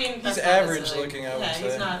 No, I mean, He's that's not average necessarily- looking, I would yeah, say.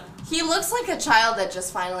 he's not. He looks like a child that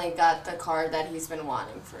just finally got the car that he's been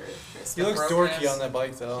wanting for Christmas. He looks Broke dorky ass. on that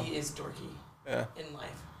bike, though. He is dorky Yeah. in life.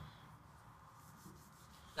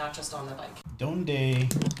 Not just on the bike.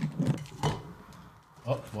 Donde.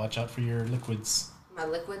 Oh, watch out for your liquids. My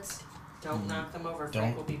liquids. Don't knock them over. Don't.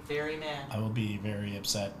 Frank will be very mad. I will be very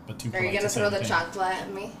upset, but too Are polite you gonna to say throw the anything. chancla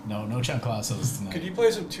at me? No, no chanclasos tonight. Could you play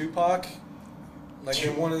some Tupac? Like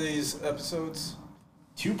in one of these episodes?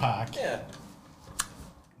 Tupac? Yeah.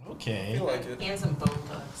 I Okay. feel like it. And some Bone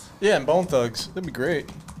Thugs. Yeah, and Bone Thugs. That'd be great.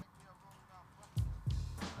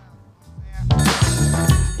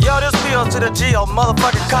 G.O. to the G.O.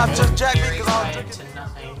 Motherfucking cop just jacked me because I was Quiet to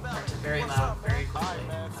nothing, or to very loud, very quickly.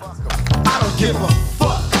 I don't give a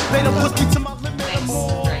fuck. They done put me to my limit.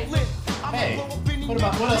 Hey, what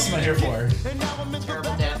else am I here for?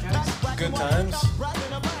 Terrible dad jokes. Good times.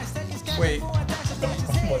 Wait.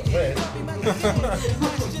 Wait.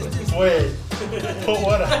 Wait. Pull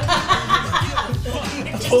what up?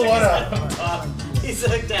 Pull what up? He's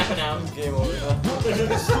like dapping out. Game over.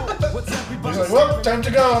 He's like, well, time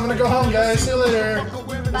to go. I'm gonna go home, guys. See you later.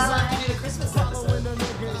 Bye. Do the Christmas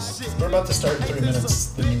episode. We're about to start in 3 minutes.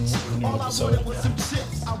 The new episode.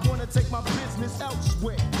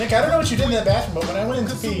 Nick, I don't know what you did in that bathroom, but when I went in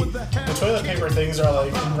to pee, the toilet paper things are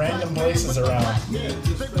like in random places around. Yeah,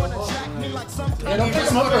 don't pick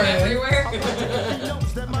them up or anything.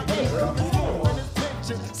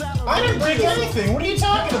 I didn't break anything. What are you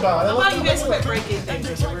talking about? How about you guys quit breaking things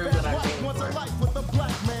in the room that I'm paying for?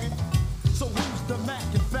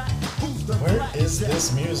 Where is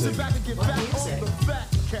this music? What music?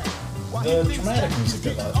 The dramatic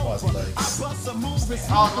music that Wazzy likes.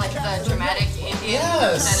 Oh, like the dramatic Indian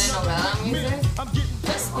Yes. telenovela music?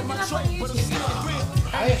 Just look it up on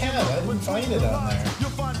YouTube. I have. I didn't find it on there.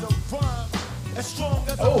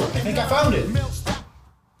 Oh, I think I found it.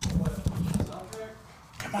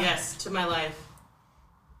 Yes, to my life.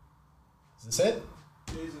 Is this it?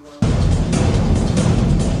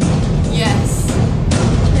 Yes.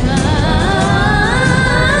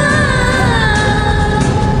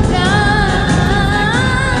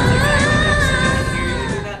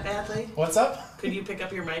 What's up? Could you pick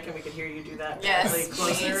up your mic and we could hear you do that? Yes, Like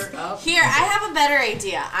closer please. up? Here, I have a better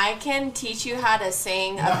idea. I can teach you how to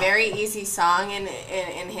sing a very easy song in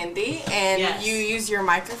Hindi, and Yes. you use your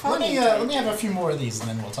microphone. Let me have a few more of these and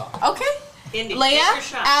then we'll talk. Okay. Indy, Leia, take your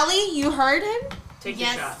shot. Allie, you heard him? Take your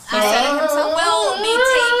shot. He said it himself. Will be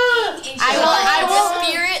taking a I will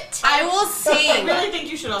spirit. I will I sing. really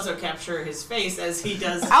think you should also capture his face as he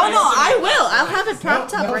does. Oh no, I will. I'll have it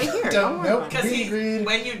propped up right here. Don't worry about it. Because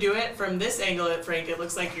when you do it from this angle at Frank, it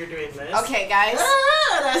looks like you're doing this. Okay, guys.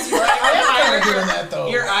 That's your I'm doing that though.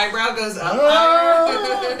 Your eyebrow goes up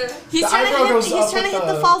higher. He's The trying eyebrow to goes hit. He's up trying to with hit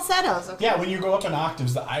the the- falsettos. Okay. Yeah, when you go up in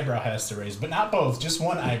octaves, the eyebrow has to raise, but not both. Just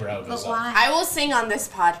one eyebrow goes up. I will sing on this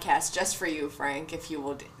podcast just for you, Frank, if you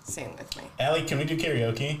will sing with me. Allie, can we do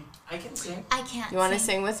karaoke? I can sing. I can't. You want to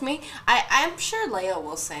sing with me? I'm sure Leia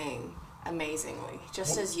will sing amazingly,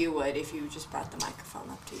 just as you would if you just brought the microphone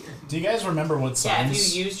up to your. Do you guys remember what songs? Yeah,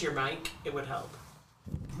 if you used your mic, it would help.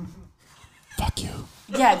 Fuck you.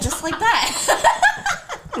 Yeah, just like that.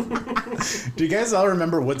 Do you guys all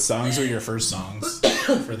remember what songs were your first songs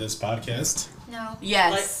for this podcast? No.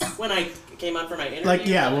 Yes. Like when I came on for my interview. Like,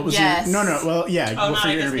 yeah, what was Yes. your... No, well, yeah, Oh, what no, for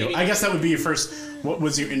I your guess interview. maybe I not. guess that would be your first... What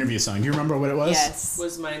was your interview song? Do you remember what it was? Yes.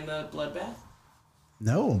 Was mine the Bloodbath?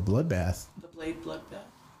 No, Bloodbath. The Blade Bloodbath?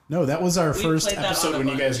 No, that was our We first played that episode on a when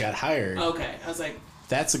you guys bunch. got hired. Okay, I was like,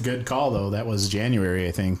 That's a good call, though. That was January,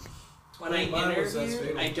 I think. when I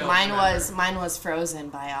interviewed, I don't Mine remember. mine was Frozen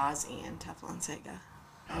by Ozzy and Teflon Sega.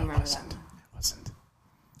 I remember that one.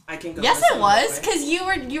 I can go Yes, listen it was, real quick. because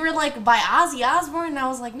you were like by Ozzy Osbourne, and I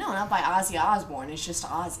was like, no, not by Ozzy Osbourne. It's just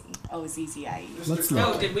Ozzy. O-Z-Z-I-E. Let's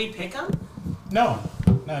No, look. did we pick them? No.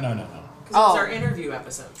 Because it was our interview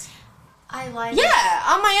episodes. I like. Yeah,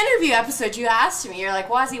 on my interview episode, you asked me. You're like,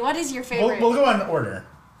 Wazzy, what is your favorite? We'll go in order.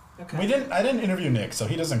 Okay. I didn't interview Nick, so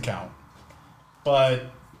he doesn't count. But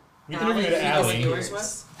we interviewed you know what Allie. yours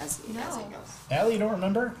was? No. Allie, you don't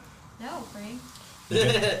remember? No, Frank. Do you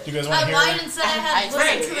guys want to I hear lied it? and said I had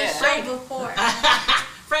listened to the show before.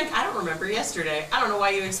 Frank, I don't remember yesterday. I don't know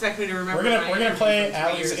why you expect me to remember. We're my gonna interview play from 3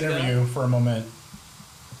 Allie's years ago. interview for a moment.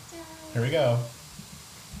 Here we go.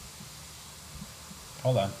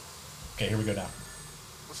 Hold on. Okay, here we go now.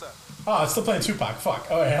 What's up? Oh, it's still playing Tupac. Fuck.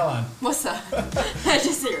 Oh, wait, hold on. What's up? I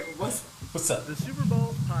just hear what's. What's up? The Super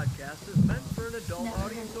Bowl podcast is meant for an adult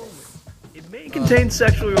audience only. It may contain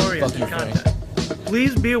sexually oriented content.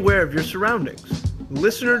 Please be aware of your surroundings.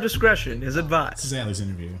 Listener discretion is advised. This is Allie's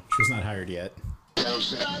interview. She was not hired yet.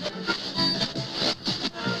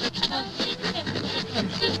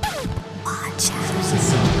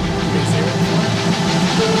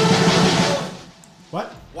 What?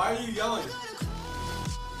 Why are you yelling?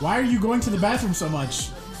 Why are you going to the bathroom so much?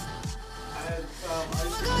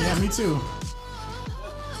 Yeah, me too.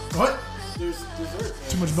 What? There's dessert.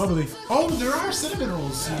 Too much bubbly. Oh, there are cinnamon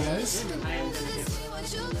rolls, you guys.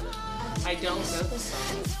 I don't know the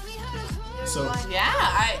song. So,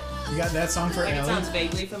 Yeah, you got that song for Like, it Allie? sounds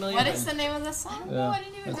vaguely familiar. What but- is the name of the song? Yeah. I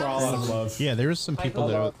didn't even Crawl know. Out of Love. Yeah, there was some people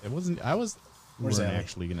that it wasn't. I was. Where's weren't Allie?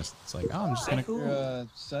 actually gonna. It's like, oh, I'm just gonna. We're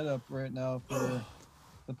set up right now for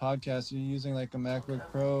The podcast. You're using like a MacBook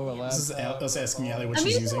Pro, a laptop. This is us asking Allie what I'm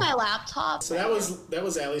she's using using. my laptop. So that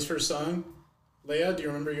was Allie's first song. Leia, do you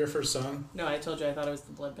remember your first song? No, I told you I thought it was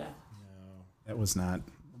the Bloodbath. That was not.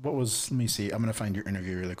 What was? Let me see. I'm gonna find your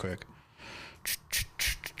interview really quick.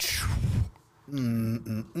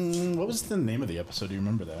 What was the name of the episode? Do you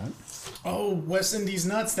remember that? Oh, West Indies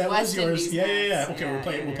Nuts. That West was yours. Indies Yeah. Nuts. Okay,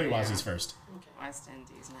 we'll play Wazzy's first. West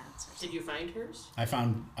Indies Nuts. Did you find hers? I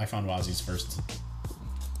found Wazzy's first.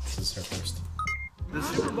 This is her first. The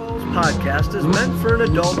Super Balls podcast is meant for an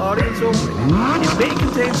adult audience only. It may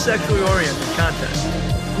contain sexually oriented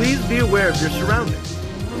content. Please be aware of your surroundings.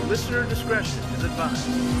 Listener discretion is advised.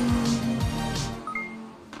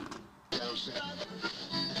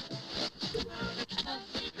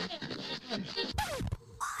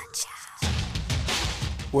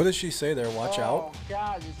 What does she say there? Watch out.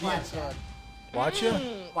 God, it's watch out. Watch you?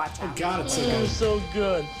 Watch out. Oh God, it's so good. So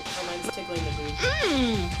good. Oh, mine's tickling the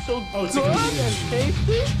boob. So Oh, it's good a good and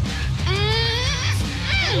tasty.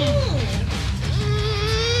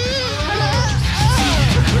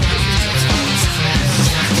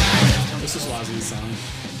 This is Wazzy's song.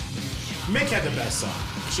 Mick had the best song.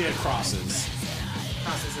 She had Crosses.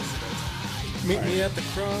 Crosses is the great song. Meet me at the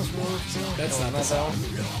crossroads. That's not the song.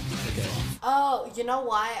 Okay. Oh, you know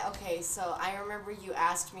why? Okay, so I remember you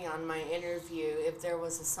asked me on my interview if there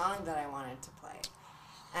was a song that I wanted to play.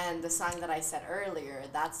 And the song that I said earlier,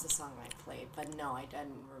 that's the song I played. But no, I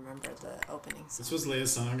didn't remember the opening song. This was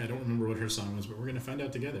Leia's song. I don't remember what her song was, but we're gonna find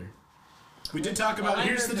out together. We did talk about.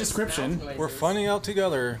 Here's the description. We're funning out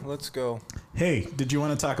together. Let's go. Hey, did you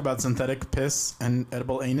want to talk about synthetic piss and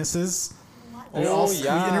edible anuses? Oh, We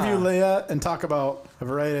yeah. interview Leia and talk about a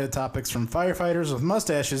variety of topics from firefighters with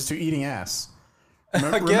mustaches to eating ass. Again,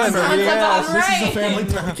 Remember, eating ass. this is a Right. family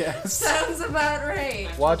podcast. Sounds about right.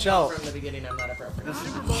 Watch out. From the beginning, I'm not appropriate. The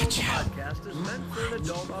Super Balls podcast is meant for an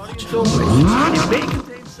adult audience only. It may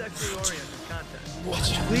contain sexually oriented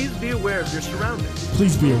content. Please be aware of your surroundings.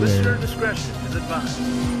 Please be Listener aware. discretion is advised.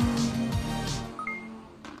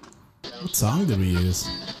 What song did we use?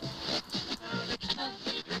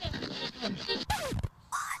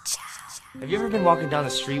 Have you ever been walking down the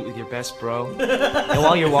street with your best bro, and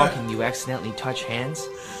while you're walking, you accidentally touch hands?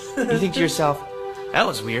 You think to yourself, that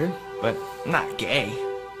was weird, but I'm not gay.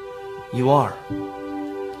 You are.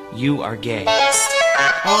 You are gay.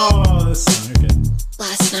 Oh, this song. Okay.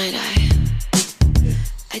 Last night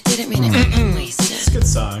I didn't mean to make you wasted. It's a good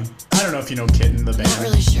song. I don't know if you know Kitten, the band. Not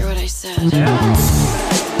really sure what I said.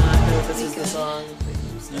 This is the song.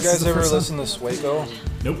 You guys ever listen to Swaco?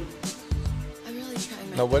 Nope.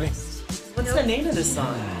 Nobody? What's the name of this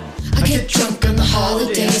song? I get drunk on the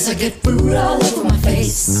holidays. I get food all over my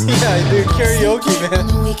face. Yeah, dude, karaoke, man. On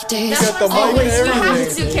the weekdays. You got the mic and We have to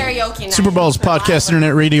everything. do karaoke now. Super Balls podcast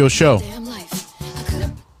internet radio show.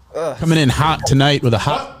 Coming in hot tonight with a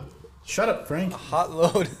hot. Shut up, Frank. Hot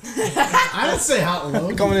load. I didn't say hot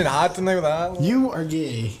load. Coming in hot tonight with a hot load. You are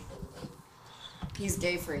gay. He's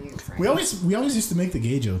gay for you, Frank. We always used to make the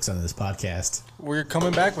gay jokes on this podcast, We're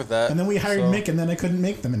coming back with that. and then we hired so- Mick, and then I couldn't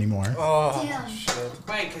make them anymore. Oh, Damn. shit.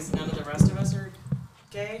 Right, because none of the rest of us are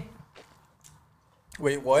gay.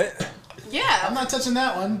 Wait, what? Yeah. I'm not touching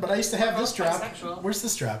that one, but I used to have this drop. Bisexual. Where's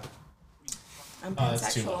this drop? I'm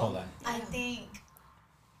That's too. pansexual. Hold on. I think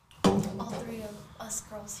all three of us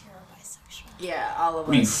girls here are bisexual. Yeah, all of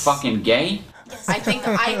us. Are you fucking gay? I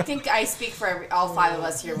think I speak for all five of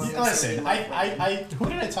us here. When we say Listen, we like who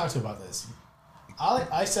did I talk to about this?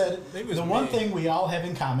 I said the one thing we all have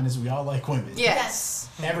in common is we all like women. Yes.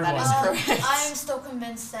 Everyone. That is correct. I'm still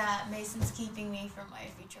convinced that Mason's keeping me from my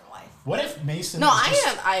future wife. What if Mason? No, was I just-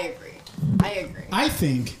 am. I agree. I agree. I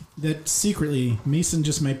think that secretly Mason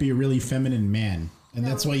just might be a really feminine man, and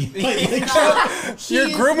that's why you might like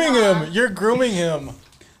You're grooming him. You're grooming him.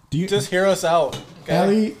 Do you Just hear us out. Okay?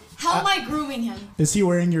 Allie, How am I grooming him? is he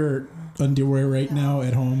wearing your underwear right now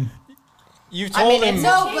at home? You told him.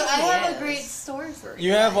 No, but I have a great story for you.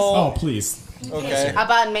 You have all. Oh, please. Okay.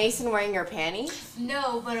 About Mason wearing your panties?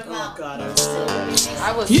 No, but about. Oh God, I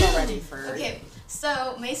was so ready for. Okay,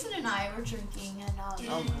 so Mason and I were drinking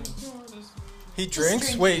and He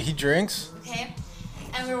drinks? Wait, he drinks? okay,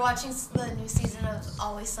 and we were watching the new season of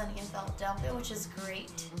Always Sunny in Philadelphia, which is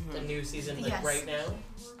great. The new season, like Yes. right now.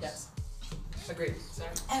 Yes. Agreed. Sorry.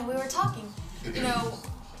 And we were talking, you know,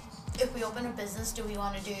 if we open a business, do we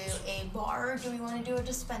want to do a bar or do we want to do a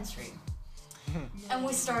dispensary? And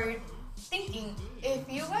we started thinking, if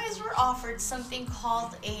you guys were offered something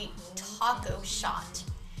called a taco shot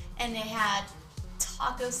and it had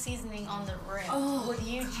taco seasoning on the rim, would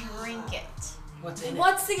you drink it? What's in it?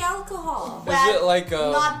 What's the alcohol? Is it like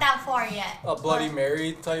a Not that far yet. a Bloody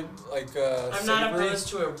Mary type, like I'm not savory? opposed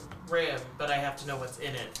to a rim, but I have to know what's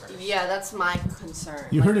in it first. Yeah, that's my concern.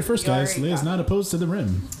 You heard it first, you guys. already Leia's got not opposed to the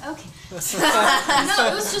rim. Okay. No,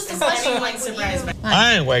 it was just a question. Like surprise.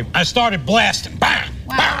 Anyway, I started blasting. Bam!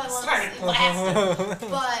 Wow, started blasting.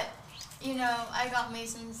 But you know, I got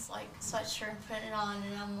Mason's like sweatshirt and put it on,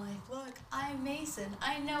 and I'm like, look, I'm Mason.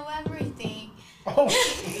 I know everything.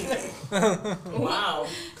 Wow.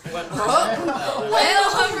 What? I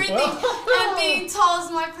know everything. And being tall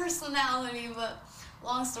is my personality, but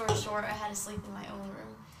long story short, I had to sleep in my own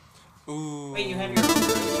room. Ooh. Wait, you have your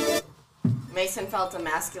own room? Mason felt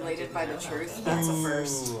emasculated by the truth. That's a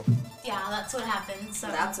first. Yeah, that's what happened. So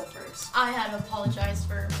That's a first. I had to apologize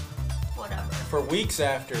for whatever. For weeks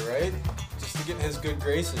after, right? Just to get his good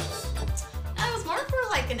graces. I was more for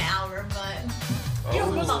like an hour, but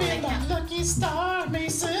Oh. must be my lucky star,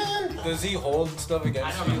 Mason. Does he hold stuff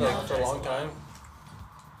against you like for a long time?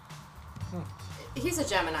 He's a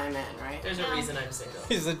Gemini man, right? There's a reason I'm single.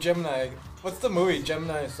 He's a Gemini. What's the movie?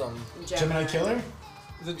 Gemini something. Gemini Killer?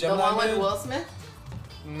 Is it The Gemini one with Man? Will Smith?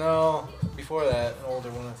 No, before that, an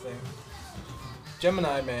older one, I think.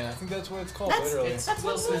 Gemini Man. I think that's what it's called, literally. That's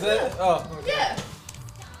what Is Will that? Smith. Oh, okay.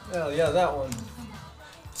 Yeah. Yeah, that one.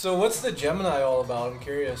 So what's the Gemini all about? I'm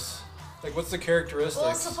curious. Like, what's the characteristics?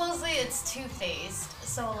 well, supposedly it's two-faced,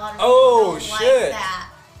 so a lot of people Oh, don't shit. like that.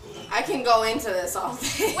 I can go into this all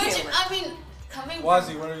day. Which I mean, coming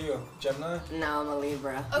Wazzy, what are you? Gemini? No, I'm a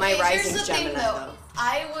Libra. Okay, My here's rising's the thing, Gemini, though.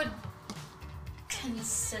 I would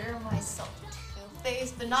consider myself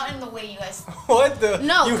two-faced, but not in the way you guys. What the?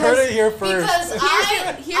 No, you heard it here first. Because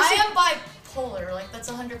I here's am bipolar. Like that's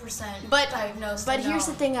 100% diagnosed. But here's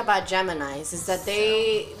the thing about Geminis is that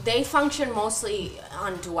they function mostly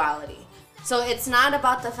on duality. So it's not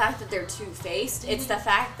about the fact that they're two-faced. It's the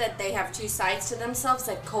fact that they have two sides to themselves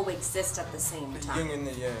that coexist at the same time. Yin and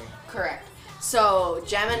the yang. Correct. So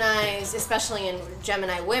Geminis, especially in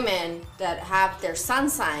Gemini women that have their sun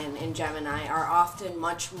sign in Gemini, are often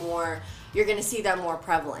much more, you're going to see that more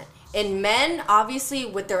prevalent. In men, obviously,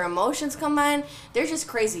 with their emotions combined, they're just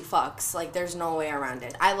crazy fucks. Like, there's no way around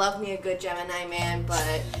it. I love me a good Gemini man,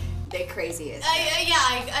 but they crazy as hell.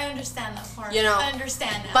 I understand that part. You know, I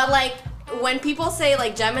understand that. But like when people say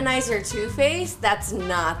like Geminis are two-faced, that's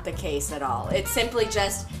not the case at all. It's simply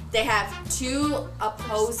just they have two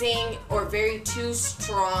opposing or very two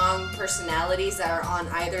strong personalities that are on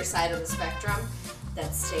either side of the spectrum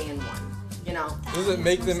that stay in one. You know. Does it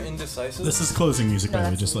make them indecisive? This is closing music, by the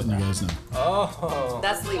way, just letting you guys know. Oh.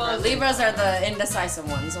 That's Libra. Libras are the indecisive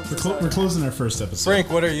ones. We're closing our first episode. Frank,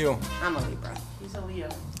 what are you? I'm a Libra. He's a Leo.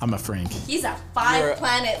 I'm a Frank. He's a You're a-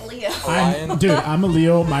 five-planet Leo. I'm a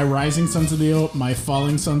Leo. My rising sun's a Leo. My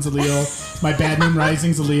falling sun's a Leo. My bad moon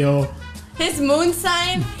rising's a Leo. His moon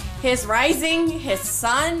sign, his rising, his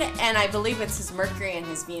sun, and I believe it's his Mercury and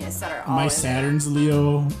his Venus that are all My in Saturn's a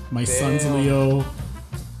Leo. My sun's a Leo.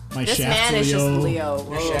 My This shaft's man a is just Leo.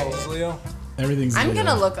 Leo. Your shaft is Leo? Everything's a I'm Leo.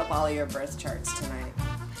 gonna look up all your birth charts tonight.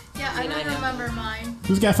 yeah, I don't remember mine.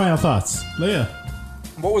 Who's got final thoughts? Leia.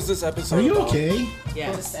 What was this episode Are you about? okay?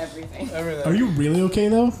 Yeah. Just everything. Everything. Are you really okay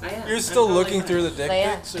though? I am. You're still I'm looking totally through the dick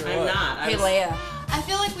Leia. pics or fine. what? I'm not. Hey, Leia. I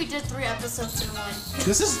feel like we did 3 episodes in one.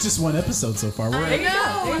 This is just one episode so far. We're There you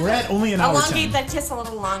go. we're at only an hour. Elongate 10. that kiss a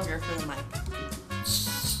little longer for the mic.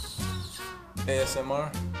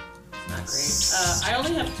 ASMR? Not great. I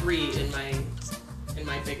only have 3 in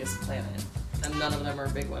my biggest planet, and none of them are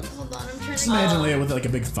big ones. Hold on, I'm turning. Just imagine Leia with like a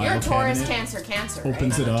big file You're a Taurus, cabinet. Cancer,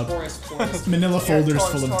 Opens right? it up. Taurus. Manila You're a folders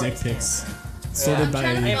Taurus, full of dick Taurus, pics. Sorted I'm by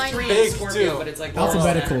trying to I have 3 Big, in Scorpio, too. but it's like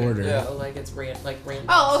alphabetical more order. Yeah. So, like it's random.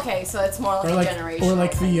 Oh, okay, so it's more like Or a like, generation. or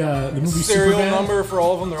like the movie Serial Superbad. number for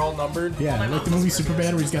all of them, they're all numbered? Yeah, my like mom the movie was Scorpio,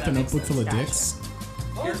 Superbad where he's got the that makes notebook full of sense. dicks.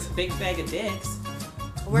 You're a big bag of dicks.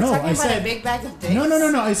 We're No, talking I about said- a big bag of dicks.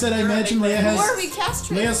 No. I said I You're a imagine big Leia bag. has. Who are we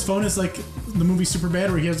castrating? Leia's phone is like the movie Superbad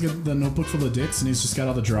where he has got the notebook full of dicks and he's just got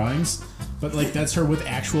all the drawings. But like that's her with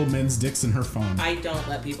actual men's dicks in her phone. I don't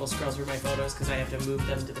let people scroll through my photos because I have to move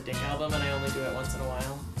them to the dick album, and I only do it once in a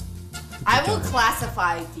while. I will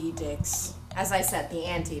classify the dicks, as I said, the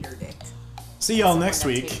anteater dick. See y'all Someone next that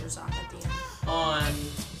week. taters off at the end. On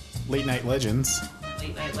Late Night Legends.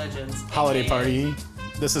 Late Night Legends. Holiday AKA Party.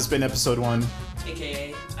 This has been episode 1.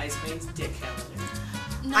 AKA Ice Queen's Dick Calendar.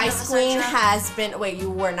 Ice Queen has been. Wait, you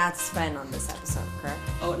were not Sven on this episode, correct?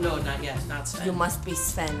 Oh, no, not yet. Not Sven. You must be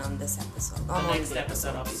Sven on this episode. The On one of next the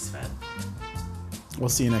episode, I'll be episodes. Sven. We'll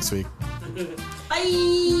see you next week. Bye!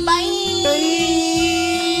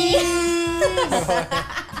 Bye!